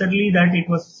necessarily that it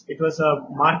was a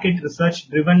market research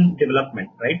driven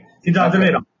development, right? It's the other way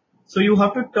around. So you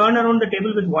have to turn around the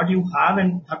table with what you have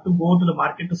and have to go to the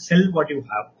market to sell what you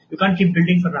have. You can't keep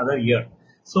building for another year.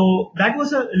 So that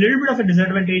was a little bit of a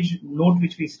disadvantage note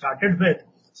which we started with.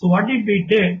 So what did we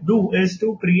do is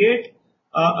to create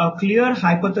a clear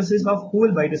hypothesis of who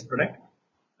will buy this product.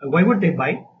 Why would they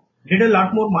buy? Did a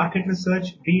lot more market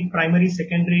research, be it primary,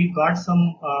 secondary, got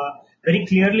some very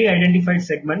clearly identified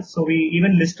segments. So we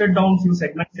even listed down few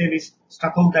segments, say we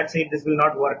stuck out that say this will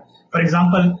not work. For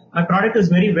example, my product is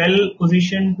very well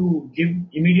positioned to give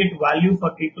immediate value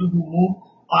for people who move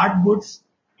part goods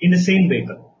in the same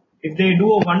vehicle. If they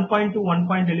do a 1 point to 1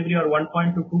 point delivery or 1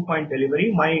 point to 2 point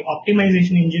delivery, my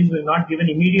optimization engines will not give an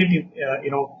immediate,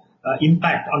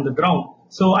 impact on the ground.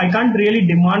 So I can't really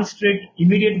demonstrate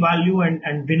immediate value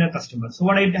and win a customer. So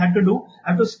what I had to do,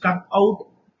 I have to stuck out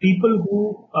people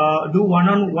who do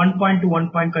 1 point to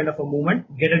 1 point kind of a movement,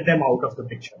 get them out of the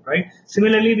picture, right?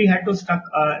 Similarly, we had to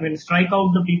strike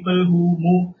out the people who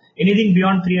move anything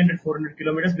beyond 300, 400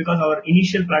 kilometers because our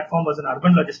initial platform was an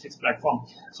urban logistics platform.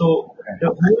 So the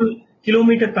whole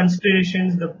kilometer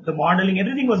considerations, the modeling,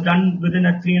 everything was done within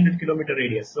a 300 kilometer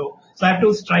radius. So I have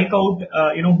to strike out,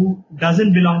 who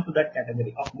doesn't belong to that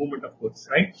category of movement of goods,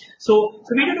 right? So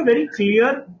we did a very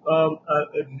clear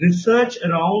research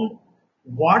around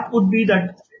what would be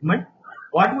that segment,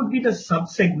 what would be the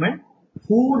sub-segment,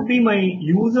 who would be my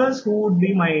users, who would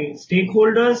be my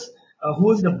stakeholders,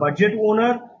 who is the budget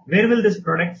owner, where will this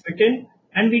product fit in,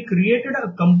 and we created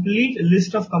a complete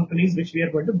list of companies which we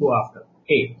are going to go after.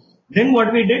 Okay. Then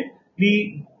what we did,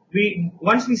 we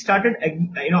once we started,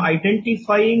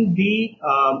 identifying the,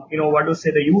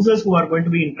 the users who are going to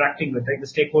be interacting with, like the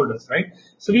stakeholders, right?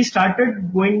 So we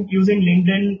started using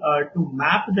LinkedIn to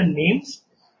map the names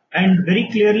and very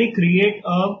clearly create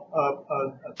a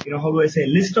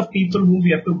list of people whom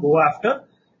we have to go after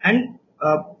and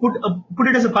put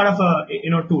it as a part of a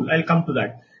tool. I'll come to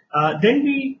that. Then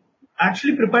we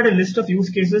actually prepared a list of use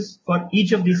cases for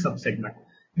each of these subsegments.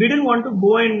 We didn't want to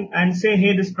go in and say,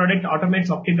 hey, this product automates,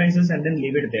 optimizes, and then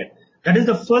leave it there. That is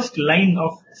the first line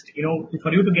of,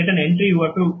 for you to get an entry, you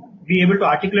have to be able to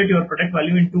articulate your product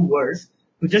value in 2 words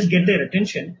to just get their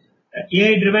attention.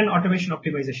 AI-driven automation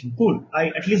optimization. Cool. I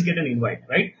at least get an invite,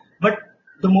 right? But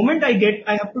the moment I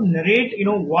have to narrate,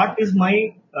 what is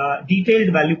my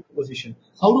detailed value proposition?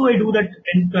 How do I do that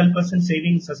 10-12%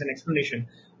 savings as an explanation?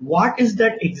 What is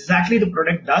that exactly the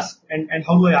product does, and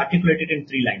how do I articulate it in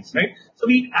 3 lines, right? So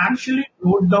we actually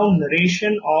wrote down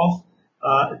narration of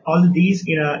all these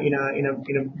in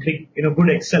a good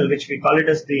Excel, which we call it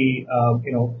as the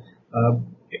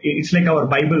it's like our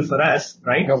Bible for us,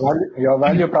 right? Your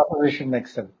value proposition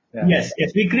Excel. Yeah. Yes.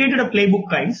 We created a playbook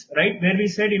kinds, right? Where we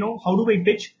said, how do I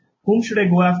pitch? Whom should I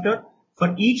go after?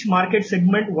 For each market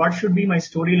segment, what should be my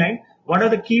storyline? What are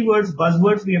the keywords,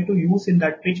 buzzwords we have to use in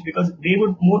that pitch? Because they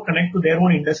would more connect to their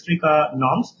own industry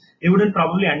norms. They wouldn't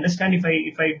probably understand if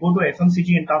I go to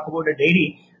FMCG and talk about a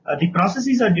dairy. The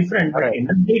processes are different, but in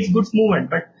the day it's goods movement,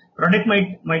 but product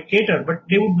might cater, but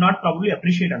they would not probably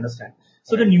understand.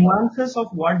 So the nuances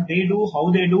of what they do,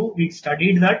 how they do, we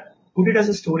studied that, put it as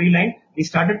a storyline. We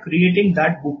started creating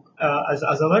that book as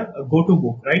our go-to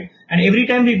book, right? And every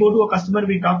time we go to a customer,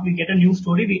 we get a new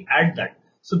story, we add that.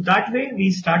 So that way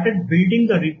we started building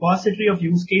the repository of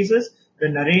use cases, the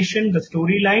narration, the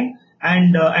storyline,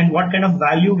 and what kind of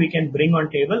value we can bring on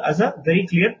table as a very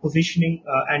clear positioning.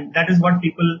 And that is what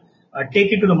people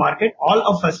take it to the market. All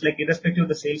of us, like irrespective of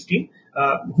the sales team,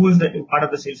 who is the part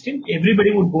of the sales team,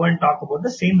 everybody would go and talk about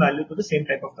the same value to the same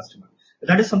type of customer.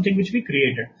 That is something which we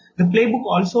created. The playbook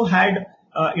also had,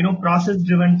 process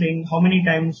driven thing, how many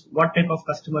times, what type of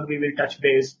customer we will touch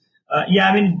base.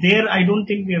 There I don't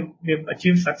think we have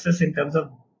achieved success in terms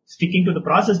of sticking to the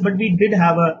process, but we did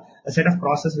have a set of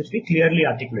process which we clearly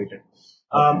articulated.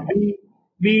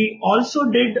 We also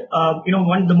did,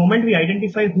 the moment we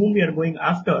identify whom we are going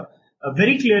after,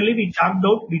 very clearly we chalked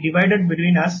out, we divided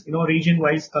between us,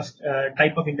 region-wise,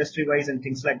 type of industry-wise and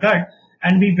things like that.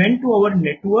 And we went to our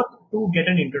network to get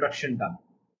an introduction done.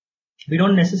 We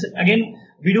don't necessarily, again,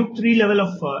 we do 3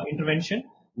 levels of intervention.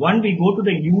 One, we go to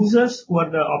the users who are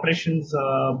the operations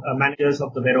managers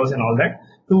of the warehouse and all that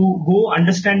to go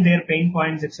understand their pain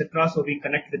points, etc. So we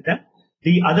connect with them.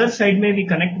 The other side we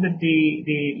connect with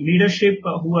the leadership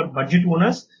who are budget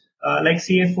owners, like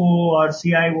CFO or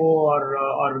CIO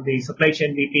or the supply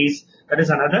chain VPs. That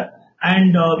is another.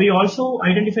 And we also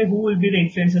identify who will be the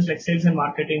influencers like sales and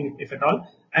marketing, if at all.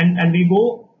 And we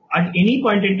go at any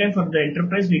point in time for the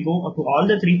enterprise, we go to all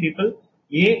the 3 people,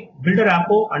 build a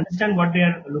rapport, understand what they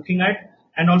are looking at,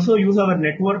 and also use our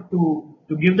network to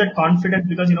give that confidence,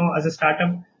 because, as a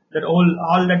startup, that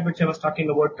all that which I was talking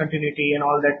about, continuity and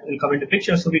all that will come into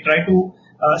picture. So we try to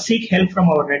seek help from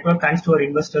our network, thanks to our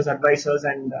investors, advisors,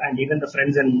 and even the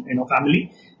friends and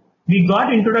family. We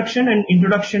got introduction, and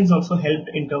introductions also helped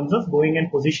in terms of going and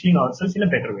positioning ourselves in a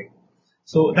better way.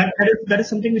 So that is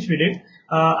something which we did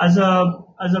as a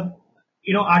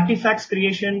artifacts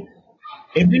creation.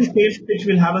 Every sales pitch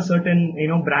will have a certain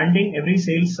branding. Every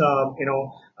sales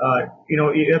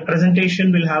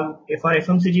presentation will have. For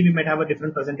FMCG, we might have a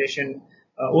different presentation.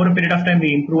 Over a period of time,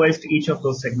 we improvised each of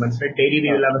those segments. Right, dairy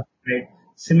we will have a separate,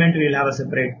 cement we will have a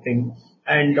separate thing,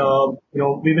 and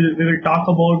we will talk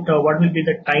about what will be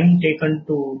the time taken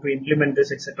to implement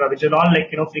this, etc. Which are all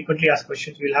frequently asked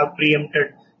questions. We'll have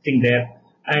preempted thing there,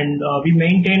 and we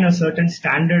maintain a certain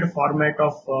standard format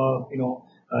of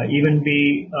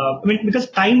because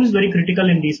time is very critical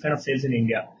in these kind of sales in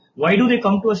India. Why do they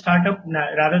come to a startup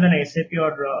rather than a SAP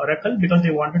or Oracle? Because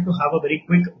they wanted to have a very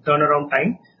quick turnaround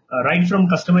time, right from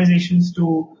customizations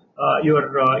to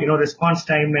your response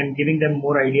time and giving them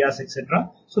more ideas, etc.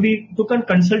 So we took a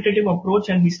consultative approach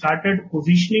and we started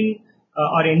positioning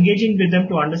or engaging with them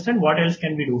to understand what else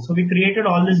can we do. So we created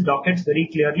all these dockets very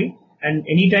clearly, and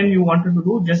anytime you wanted to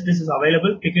do, just this is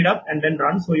available, pick it up and then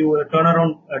run. So your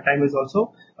turnaround time is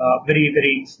also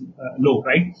very low,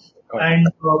 right?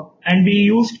 And we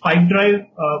used Pipedrive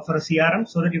for a CRM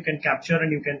so that you can capture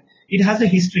and it has a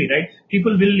history, right?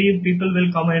 People will leave, people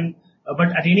will come in, but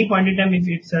at any point in time, if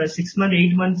it's a 6 month,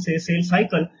 8 month sales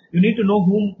cycle, you need to know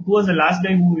who was the last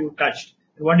guy who you touched,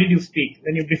 what did you speak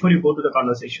before you go to the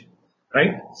conversation,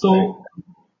 right? So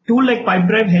tool like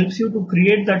Pipedrive helps you to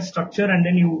create that structure, and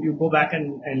then you go back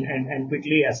and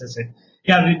quickly assess it.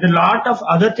 Yeah, with a lot of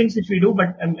other things which we do,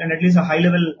 but and at least a high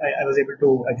level, I was able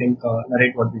to, I think,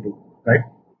 narrate what we do, right?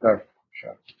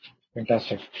 Sure.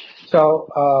 Fantastic. So,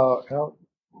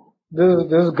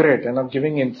 this is great, and I'm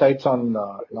giving insights on,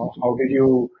 how did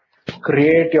you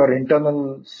create your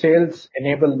internal sales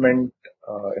enablement,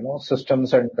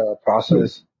 systems and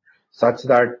process such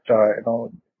that,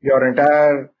 your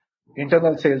entire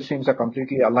internal sales teams are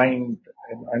completely aligned,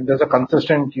 and there's a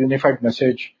consistent unified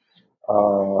message.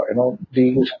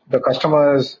 The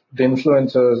customers, the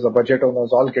influencers, the budget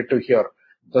owners all get to hear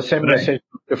the same message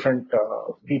from different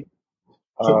people.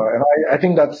 And I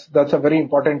think that's a very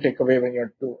important takeaway when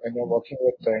you're working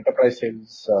with the enterprise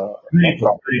sales.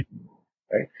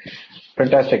 Right?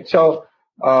 Fantastic. So,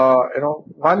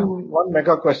 one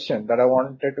mega question that I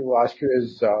wanted to ask you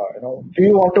is, do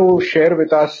you want to share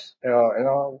with us,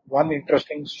 one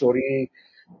interesting story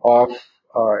of,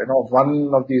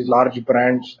 one of these large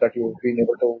brands that you've been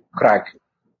able to crack,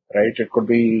 right? It could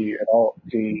be,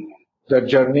 the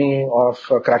journey of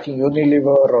cracking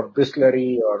Unilever or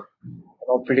Bisleri or,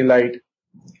 Pidilite.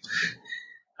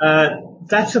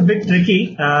 That's a bit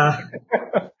tricky.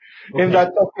 If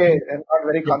that's okay, and not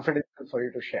very confidential for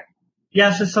you to share.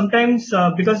 Yeah, so sometimes,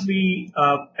 because we,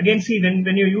 again, see,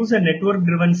 when you use a network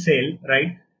driven sale,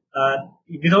 right,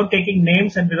 without taking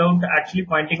names and without actually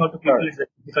pointing out to people, it's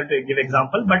difficult to give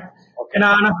example, but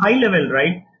on a high level,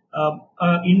 right,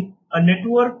 in a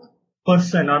network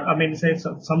person, or say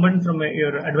someone from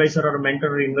your advisor or a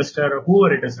mentor or investor or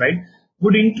whoever it is, right,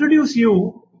 would introduce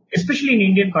you, especially in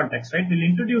Indian context, right, will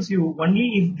introduce you only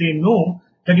if they know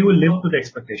that you will live up to the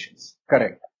expectations.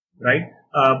 Correct. Right?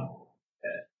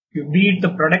 Be it the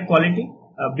product quality,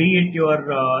 be it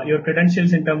your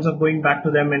credentials in terms of going back to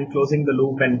them and closing the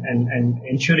loop and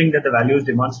ensuring that the value is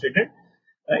demonstrated.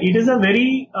 It is a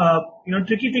very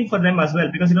tricky thing for them as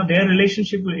well, because their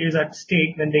relationship is at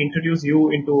stake when they introduce you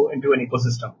into an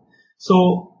ecosystem.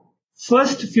 So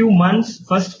first few months,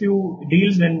 first few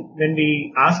deals when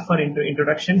we ask for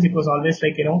introductions, it was always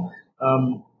like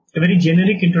a very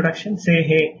generic introduction. Say,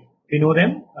 hey, we know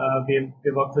them, we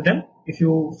worked with them. If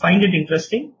you find it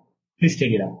interesting, please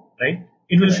take it up, right?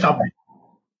 It will stop there.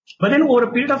 But then over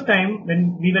a period of time,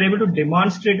 when we were able to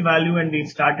demonstrate value and we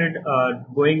started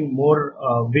going more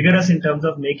vigorous in terms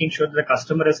of making sure that the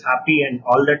customer is happy and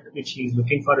all that which he is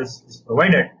looking for is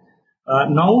provided,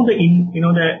 now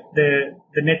the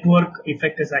network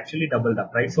effect is actually doubled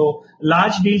up, right? So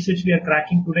large deals which we are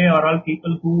cracking today are all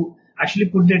people who actually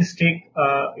put their stake,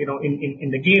 in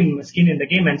the game, skin in the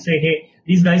game, and say, hey,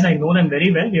 these guys, I know them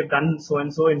very well. We have done so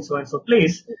and so in so and so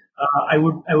place. I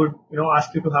would,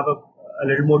 ask you to have a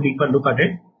little more deeper look at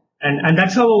it. And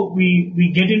that's how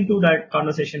we get into that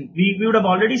conversation. We would have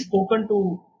already spoken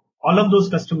to all of those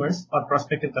customers or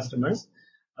prospective customers.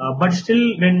 But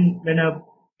still when a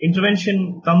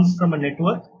intervention comes from a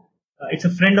network, it's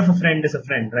a friend of a friend is a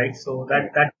friend, right? So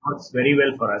that works very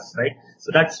well for us, right?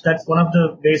 So that's one of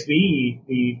the ways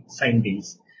we sign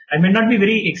deals. I may not be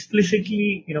very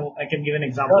explicitly, I can give an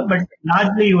example, but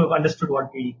largely you have understood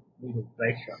what we do,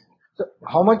 right? Sure. So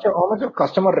how much of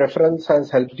customer referrals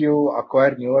has helped you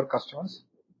acquire newer customers?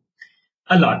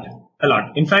 A lot.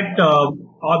 In fact,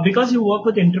 because you work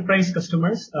with enterprise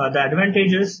customers, the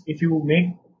advantage is if you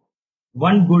make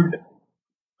one good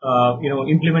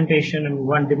implementation and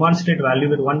one demonstrate value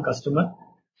with one customer,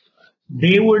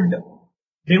 they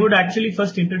would actually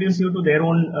first introduce you to their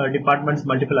own departments,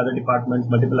 multiple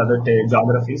other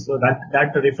geographies. So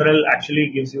that referral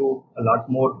actually gives you a lot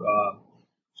more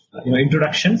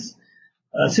introductions.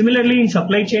 Similarly, in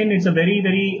supply chain, it's a very,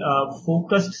 very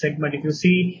focused segment. If you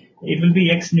see, it will be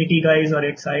ex-NITI guys or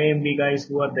ex-IAMB guys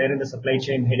who are there in the supply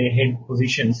chain head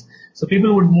positions. So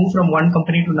people would move from one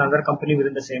company to another company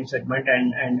within the same segment,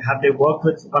 and have they worked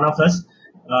with one of us,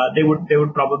 they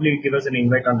would probably give us an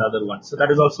invite on the other one. So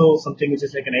that is also something which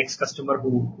is like an ex-customer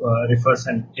who refers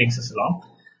and takes us along.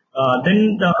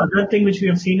 Then the other thing which we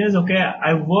have seen is, okay,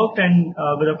 I worked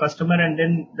with a customer, and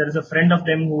then there is a friend of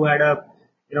them who had a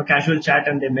casual chat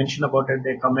and they mention about it,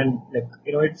 they come and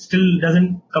it still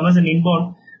doesn't come as an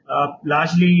inbound.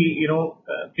 Largely,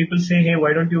 people say, hey,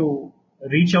 why don't you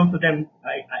reach out to them?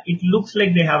 It looks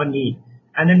like they have a need,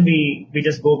 and then we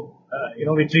just go,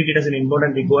 we treat it as an inbound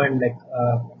and we go and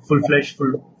full-fledged,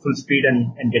 full speed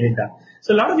and get it done.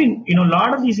 So a lot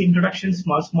of these introductions,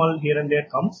 small here and there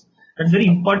comes. That's very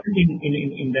important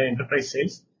in the enterprise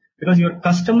sales, because your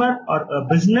customer or a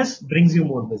business brings you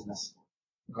more business.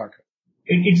 Got it.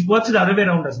 It works the other way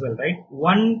around as well, right?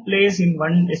 One place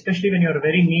especially when you're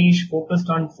very niche, focused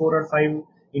on 4 or 5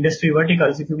 industry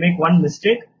verticals, if you make one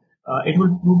mistake, it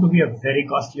will prove to be a very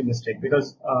costly mistake,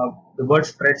 because the word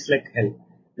spreads like hell.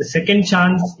 The second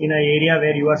chance in an area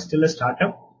where you are still a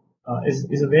startup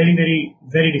is a very, very,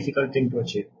 very difficult thing to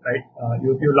achieve, right?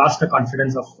 You lost the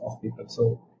confidence of people.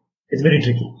 So it's very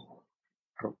tricky.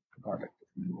 True. Got it.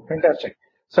 Fantastic.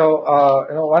 So,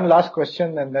 one last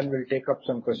question, and then we'll take up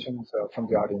some questions from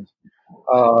the audience.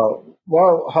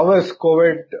 How has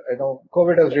COVID,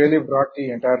 COVID has really brought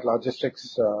the entire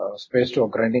logistics space to a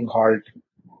grinding halt,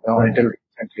 Right. until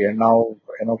recently. And now,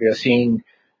 we are seeing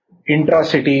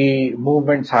intra-city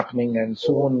movements happening, and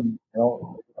soon,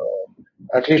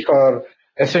 at least for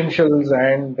essentials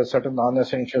and certain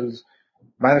non-essentials,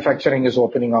 manufacturing is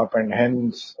opening up, and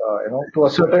hence, to a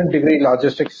certain degree,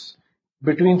 logistics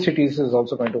between cities is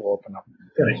also going to open up.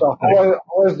 Correct. So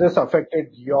how has this affected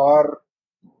your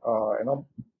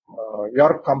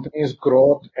company's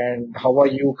growth, and how are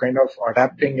you kind of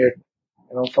adapting it,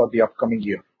 for the upcoming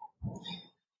year?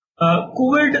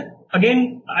 COVID,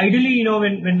 again, ideally,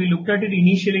 when we looked at it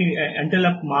initially, until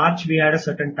up March, we had a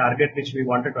certain target which we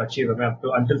wanted to achieve.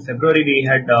 Until February, we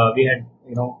had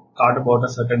thought about a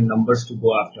certain numbers to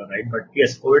go after, right? But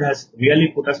yes, COVID has really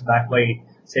put us back by,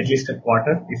 say, at least a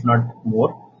quarter, if not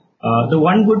more. The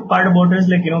one good part about it is,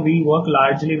 we work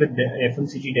largely with the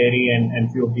FMCG, dairy,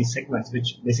 and few of these segments,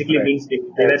 which basically Right. means they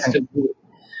were still good.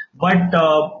 But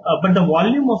the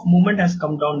volume of movement has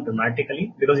come down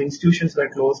dramatically, because institutions were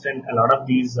closed and a lot of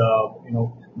these,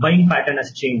 buying pattern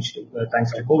has changed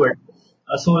thanks to COVID.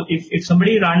 So if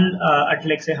somebody ran at,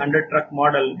 like, say, 100 truck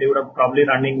model, they would have probably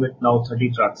running with now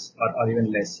 30 trucks or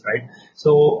even less, right?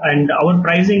 So, and our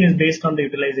pricing is based on the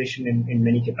utilization in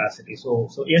many capacities. So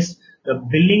yes, the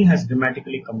billing has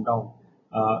dramatically come down.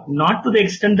 Not to the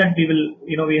extent that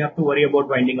we have to worry about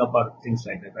winding up or things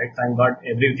like that, right? Thank God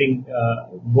everything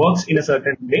works in a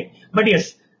certain way. But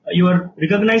yes, your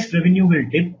recognized revenue will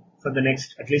dip for the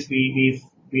next, at least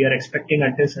we are expecting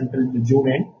until the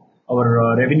June end,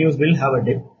 our revenues will have a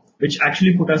dip, which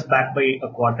actually put us back by a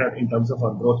quarter in terms of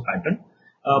our growth pattern.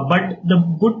 But the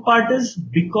good part is,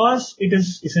 because it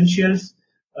is essentials,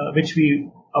 which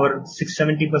our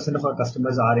 70% of our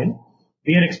customers are in,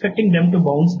 we are expecting them to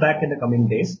bounce back in the coming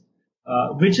days,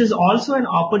 which is also an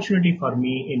opportunity for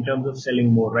me in terms of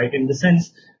selling more, right? In the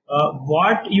sense,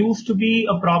 what used to be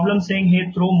a problem, saying, hey,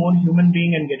 throw more human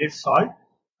being and get it solved,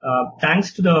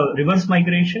 thanks to the reverse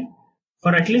migration,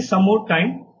 for at least some more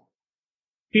time,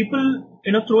 people,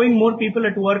 throwing more people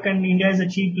at work, and India is a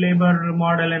cheap labor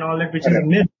model and all that, which is a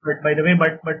myth, by the way,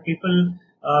 but people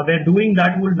were doing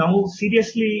that will now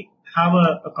seriously have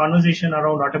a conversation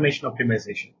around automation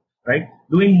optimization. Right?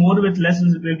 Doing more with less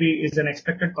is an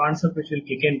expected concept which will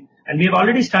kick in. And we have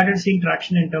already started seeing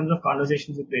traction in terms of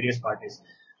conversations with various parties.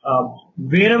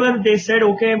 Wherever they said,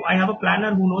 okay, I have a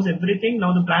planner who knows everything.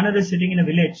 Now the planner is sitting in a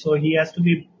village, so he has to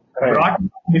be brought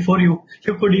before you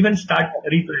could even start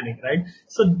replanning, right?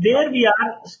 So there we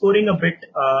are scoring a bit,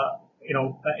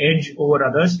 edge over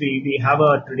others. We have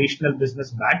a traditional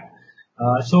business back.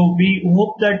 So we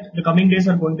hope that the coming days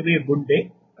are going to be a good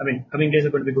day. Coming days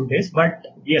are going to be good days, but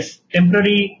yes,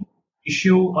 temporary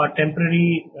issue or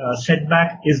temporary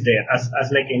setback is there,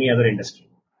 as like any other industry.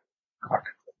 Got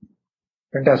it.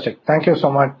 Fantastic. Thank you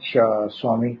so much,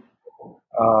 Swami.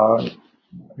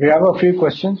 We have a few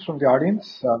questions from the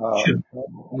audience. Sure.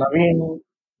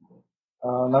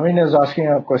 Naveen is asking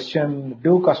a question: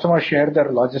 do customers share their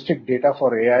logistic data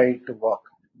for AI to work?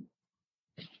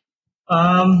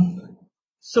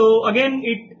 So again,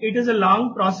 it is a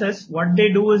long process. What they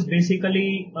do is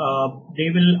basically, they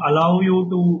will allow you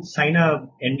to sign a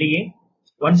NDA.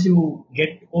 Once you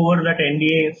get over that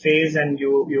NDA phase and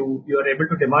you are able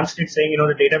to demonstrate, saying,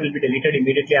 the data will be deleted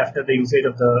immediately after the usage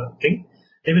of the thing,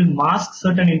 they will mask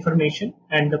certain information,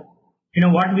 and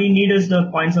what we need is the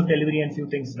points of delivery and few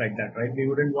things like that, right? We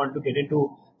wouldn't want to get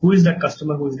into who is that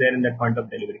customer who is there in that point of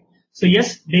delivery. So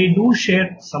yes, they do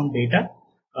share some data,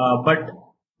 but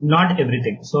not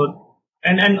everything. So,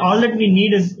 and all that we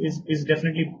need is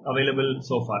definitely available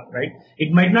so far, right?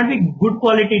 It might not be good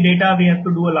quality data. We have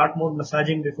to do a lot more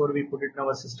massaging before we put it in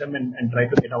our system and try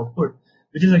to get output.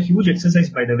 which is a huge exercise,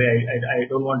 by the way. I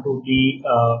don't want to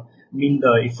mean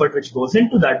the effort which goes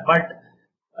into that, but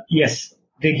yes,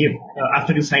 they give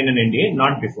after you sign an NDA,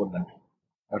 not before that.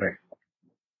 All right.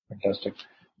 Fantastic.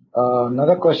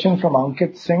 Another question from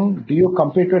Ankit Singh. Do you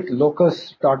compete with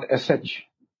locus.sh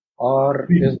or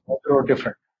is Metro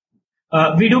different?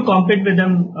 We do compete with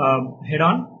them head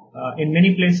on. In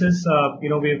many places,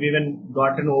 we've even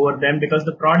gotten over them because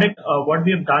the product, what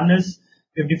we have done is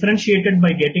we've differentiated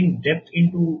by getting depth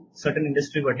into certain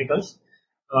industry verticals.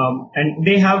 And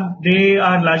they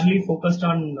are largely focused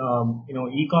on,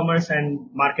 e-commerce and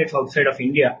markets outside of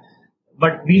India.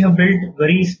 But we have built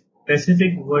very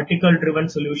specific vertical driven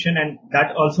solution, and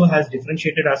that also has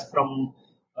differentiated us from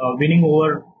winning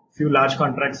over few large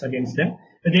contracts against them.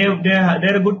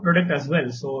 They're a good product as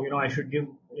well. So, I should give,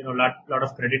 lot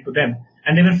of credit to them.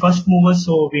 And they were first movers,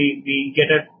 so we get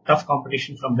a tough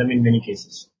competition from them in many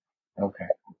cases. Okay.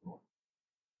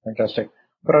 Fantastic.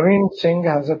 Praveen Singh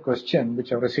has a question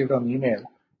which I've received on email.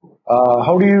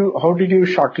 How did you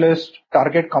shortlist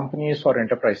target companies for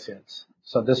enterprise sales?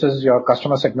 So this is your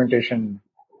customer segmentation.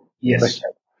 Yes.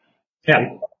 Question.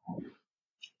 Yeah.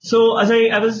 So as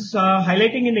I was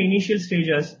highlighting in the initial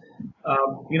stages,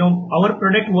 our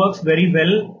product works very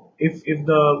well if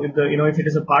it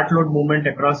is a part load movement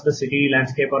across the city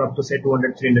landscape or up to say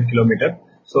 200-300 kilometer.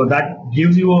 So that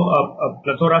gives you a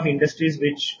plethora of industries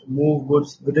which move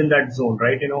goods within that zone,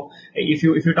 right? If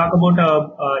you talk about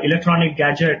a electronic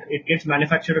gadget, it gets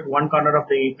manufactured at one corner of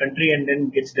the country and then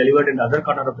gets delivered in the other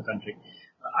corner of the country.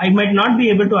 I might not be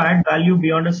able to add value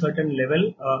beyond a certain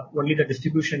level, only the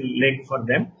distribution leg for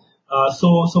them.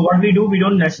 So what we do, we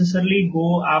don't necessarily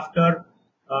go after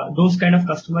those kind of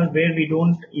customers where we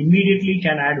don't immediately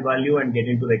can add value and get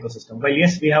into the ecosystem. Well,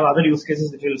 yes, we have other use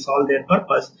cases which will solve their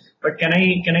purpose, but can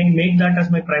I make that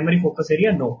as my primary focus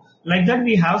area? No. Like that,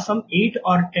 we have some 8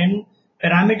 or 10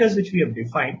 parameters which we have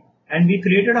defined, and we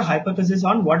created a hypothesis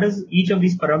on what is each of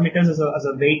these parameters as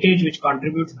a weightage which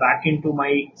contributes back into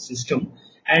my system.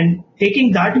 And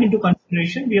taking that into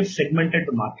consideration, we have segmented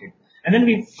the market. And then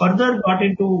we further got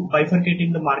into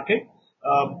bifurcating the market,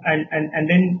 and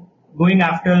then going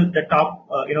after the top,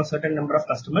 certain number of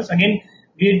customers. Again,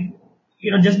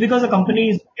 just because a company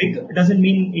is big doesn't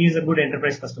mean he is a good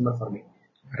enterprise customer for me.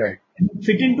 Right.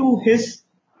 Fit into his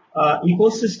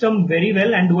ecosystem very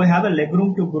well, and do I have a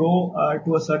legroom to grow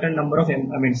to a certain number of,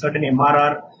 certain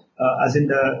MRR, as in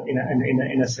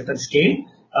a certain scale.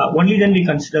 Only then we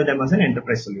consider them as an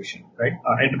enterprise solution, right?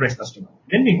 Or enterprise customer.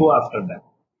 Then we go after them.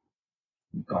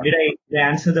 Did I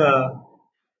answer the?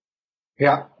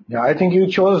 Yeah. I think you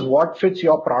chose what fits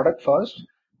your product first.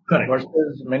 Correct.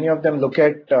 Versus many of them look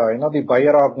at the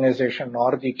buyer organization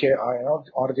or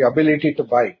the ability to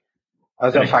buy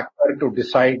as a factor to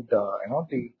decide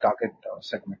the target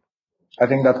segment. I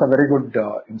think that's a very good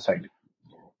insight.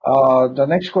 The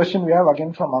next question we have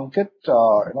again from Ankit.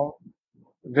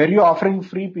 Were you offering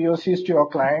free POCs to your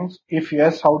clients? If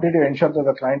yes, how did you ensure that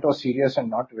the client was serious and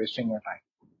not wasting your time?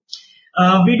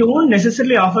 We don't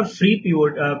necessarily offer free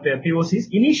POCs.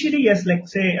 Initially, yes, like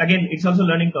say, again, it's also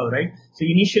learning curve, right? So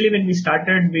initially when we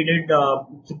started, we did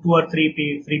 2 or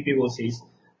 3 free POCs.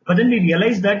 But then we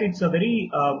realized that it's a very,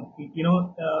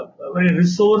 very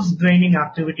resource draining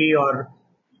activity, or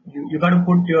you got to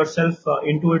put yourself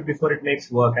into it before it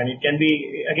makes work. And it can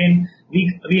be, again,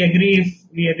 we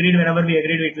agreed whenever we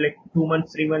agreed with like 2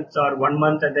 months, 3 months or 1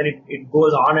 month, and then it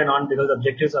goes on and on because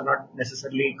objectives are not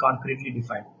necessarily concretely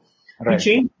defined. Right. We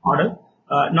changed the model.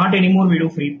 Not anymore we do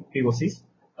free POCs.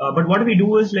 But what we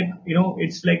do is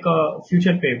it's like a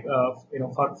future pay,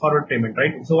 forward payment,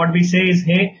 right? So what we say is,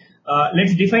 hey,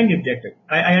 let's define the objective.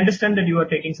 I understand that you are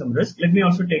taking some risk. Let me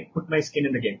also put my skin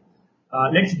in the game.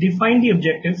 Let's define the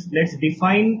objectives. Let's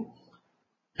define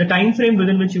the time frame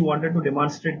within which you wanted to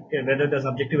demonstrate whether this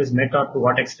objective is met or to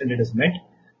what extent it is met.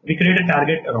 We create a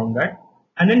target around that.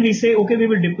 And then we say, okay, we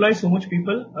will deploy so much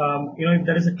people. If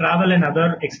there is a travel and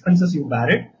other expenses, you bear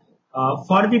it.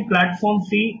 For the platform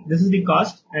fee, this is the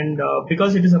cost. And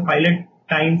because it is a pilot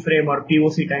time frame or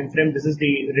POC time frame, this is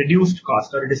the reduced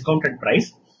cost or a discounted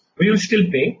price. We will still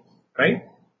pay, right?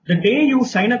 The day you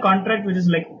sign a contract, which is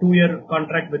like 2-year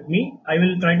contract with me, I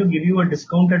will try to give you a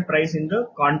discounted price in the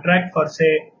contract for,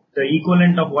 say, the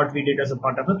equivalent of what we did as a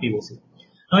part of the POC.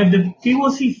 Now, if the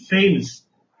POC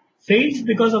fails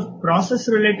because of process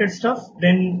related stuff,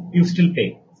 then you still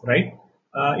pay, right?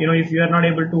 If you are not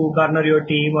able to garner your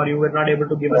team or you were not able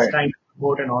to give us time to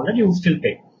support and all that, you still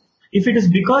pay. If it is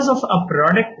because of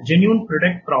a genuine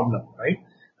product problem, right?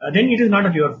 Then it is not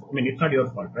it's not your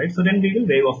fault, right? So then we will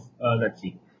waive off that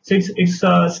fee. So it's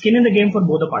skin in the game for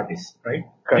both the parties, right?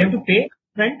 Correct. They have to pay,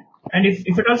 right? And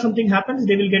if at all something happens,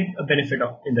 they will get a benefit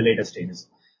in the later stages.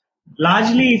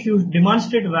 Largely, if you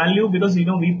demonstrate value, because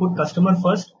we put customer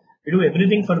first, we do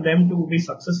everything for them to be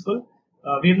successful.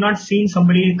 We have not seen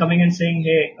somebody coming and saying,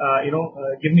 "Hey,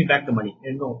 give me back the money."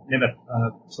 No, never.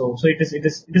 So it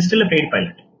is still a paid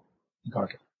pilot. Got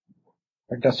it.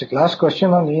 Fantastic. Last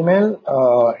question on email.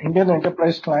 Indian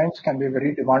enterprise clients can be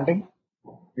very demanding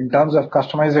in terms of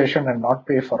customization and not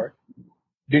pay for it.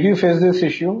 Did you face this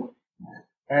issue?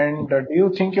 And do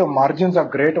you think your margins are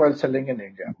great while selling in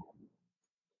India?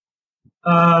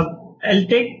 I'll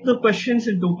take the questions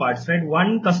in two parts, right?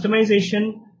 One,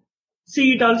 customization.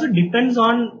 See, it also depends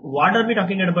on what are we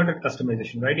talking about at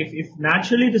customization, right? If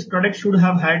naturally this product should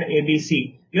have had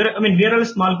ABC, we are a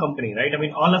small company, right?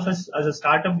 All of us as a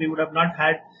startup, we would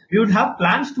have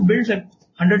plans to build like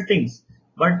 100 things,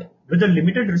 but with the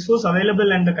limited resource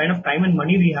available and the kind of time and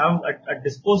money we have at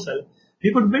disposal,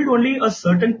 we could build only a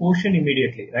certain portion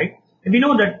immediately, right? And we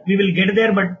know that we will get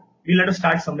there, but we'll have to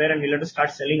start somewhere and we'll have to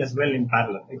start selling as well in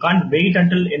parallel. We can't wait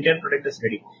until the entire product is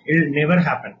ready. It will never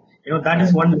happen. That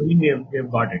is one learning we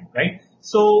have got it, right?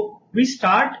 So we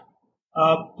start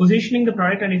positioning the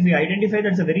product, and if we identify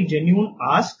that's a very genuine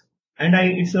ask, and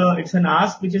it's an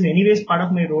ask which is anyways part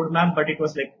of my roadmap, but it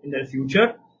was like in the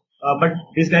future. But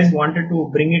these guys wanted to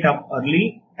bring it up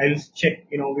early. I'll check,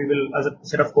 we will, as a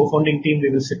set of co-founding team, we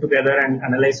will sit together and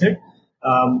analyze it.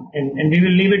 And we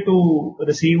will leave it to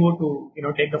the CEO to,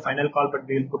 take the final call, but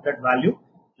we will put that value.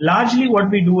 Largely what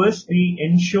we do is we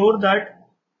ensure that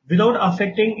without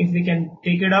affecting, if we can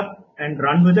take it up and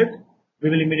run with it, we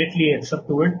will immediately accept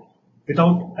to it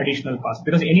without additional cost.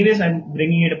 Because anyways, I'm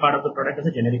bringing it a part of the product as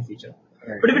a generic feature.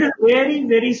 Right. But if it is very,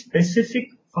 very specific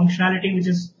functionality, which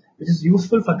is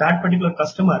useful for that particular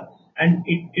customer, and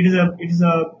it is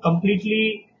a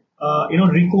completely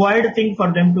required thing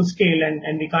for them to scale,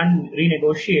 and we can't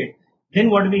renegotiate, then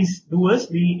what we do is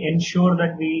we ensure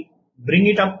that we bring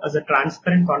it up as a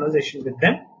transparent conversation with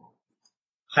them,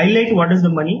 highlight what is the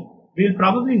money. We'll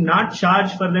probably not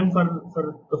charge for them for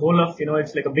the whole of,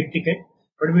 it's like a big ticket,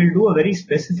 but we'll do a very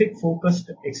specific focused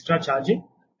extra charging,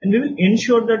 and we will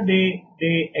ensure that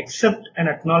they accept and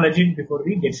acknowledge it before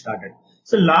we get started.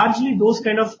 So largely those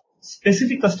kind of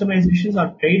specific customizations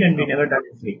are paid, and we never done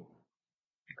it free.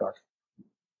 Got it.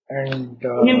 And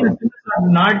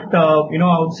not,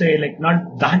 I would say like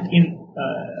not that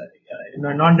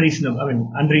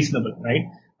non-reasonable, unreasonable, right?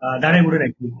 That I wouldn't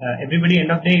agree. Everybody,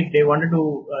 end of the day, if they wanted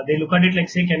to, they look at it like,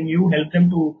 say, can you help them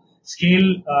to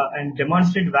scale and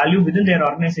demonstrate value within their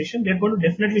organization? They're going to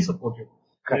definitely support you.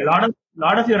 Okay. A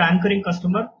lot of your anchoring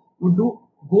customer would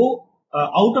go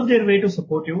out of their way to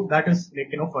support you. That is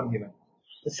like, forgiven.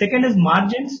 The second is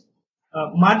margins.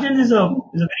 Margins is a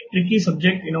very tricky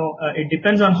subject. It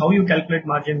depends on how you calculate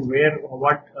margin, where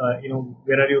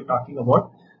are you talking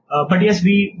about. But yes,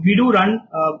 we do run,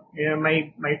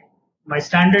 my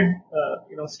standard,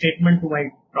 statement to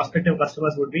my prospective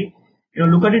customers would be,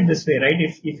 look at it this way, right?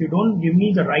 If you don't give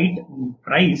me the right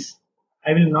price,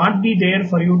 I will not be there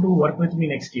for you to work with me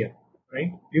next year,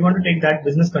 right? We want to take that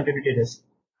business continuity risk.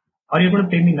 Are you going to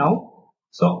pay me now?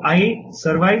 So I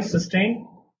survive, sustain.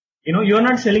 You're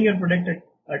not selling your product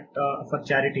for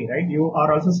charity, right? You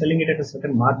are also selling it at a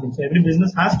certain margin. So every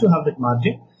business has to have that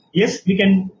margin. Yes, we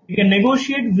can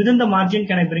negotiate within the margin.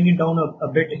 Can I bring it down a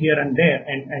bit here and there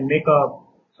and make a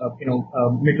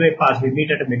midway pass? We meet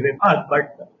at a midway pass,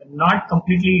 but not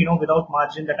completely, without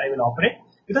margin that I will operate,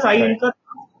 because I incur,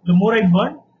 the more I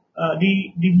burn,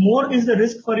 the more is the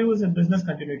risk for you as a business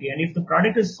continuity. And if the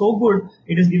product is so good,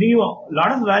 it is giving you a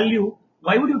lot of value,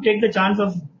 why would you take the chance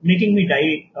of making me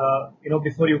die,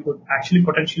 before you could actually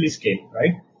potentially scale,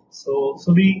 right? So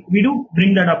we do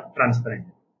bring that up transparent.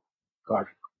 Got it.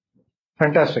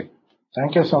 Fantastic.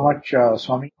 Thank you so much,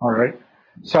 Swami. All right.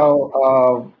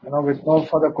 So, with no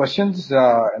further questions,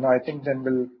 I think then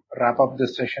we'll wrap up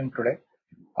this session today.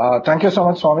 Thank you so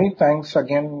much, Swami. Thanks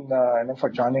again, for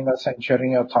joining us and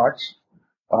sharing your thoughts.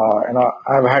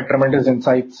 I've had tremendous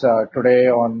insights today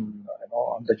on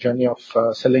the journey of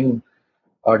selling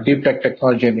deep tech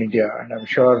technology in India, and I'm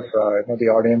sure the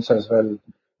audience as well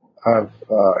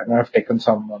have taken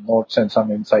some notes and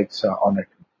some insights on it.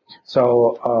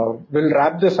 So we'll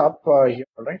wrap this up here,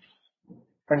 all right?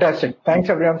 Fantastic. Thanks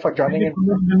everyone for joining in.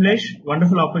 Vimlesh,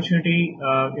 wonderful opportunity,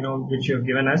 which you have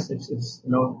given us. It's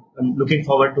I'm looking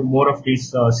forward to more of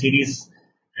these series,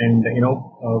 and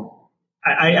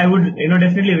I would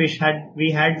definitely wish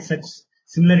we had such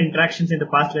similar interactions in the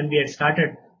past when we had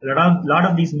started. A lot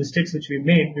of these mistakes which we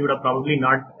made, we would have probably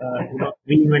not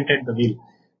reinvented the wheel.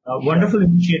 Wonderful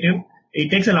initiative. It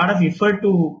takes a lot of effort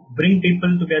to bring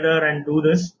people together and do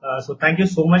this. So thank you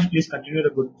so much. Please continue the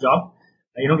good job.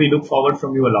 we look forward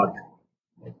from you a lot.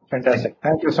 Fantastic.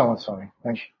 Thank you so much, Swami.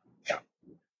 Thank you.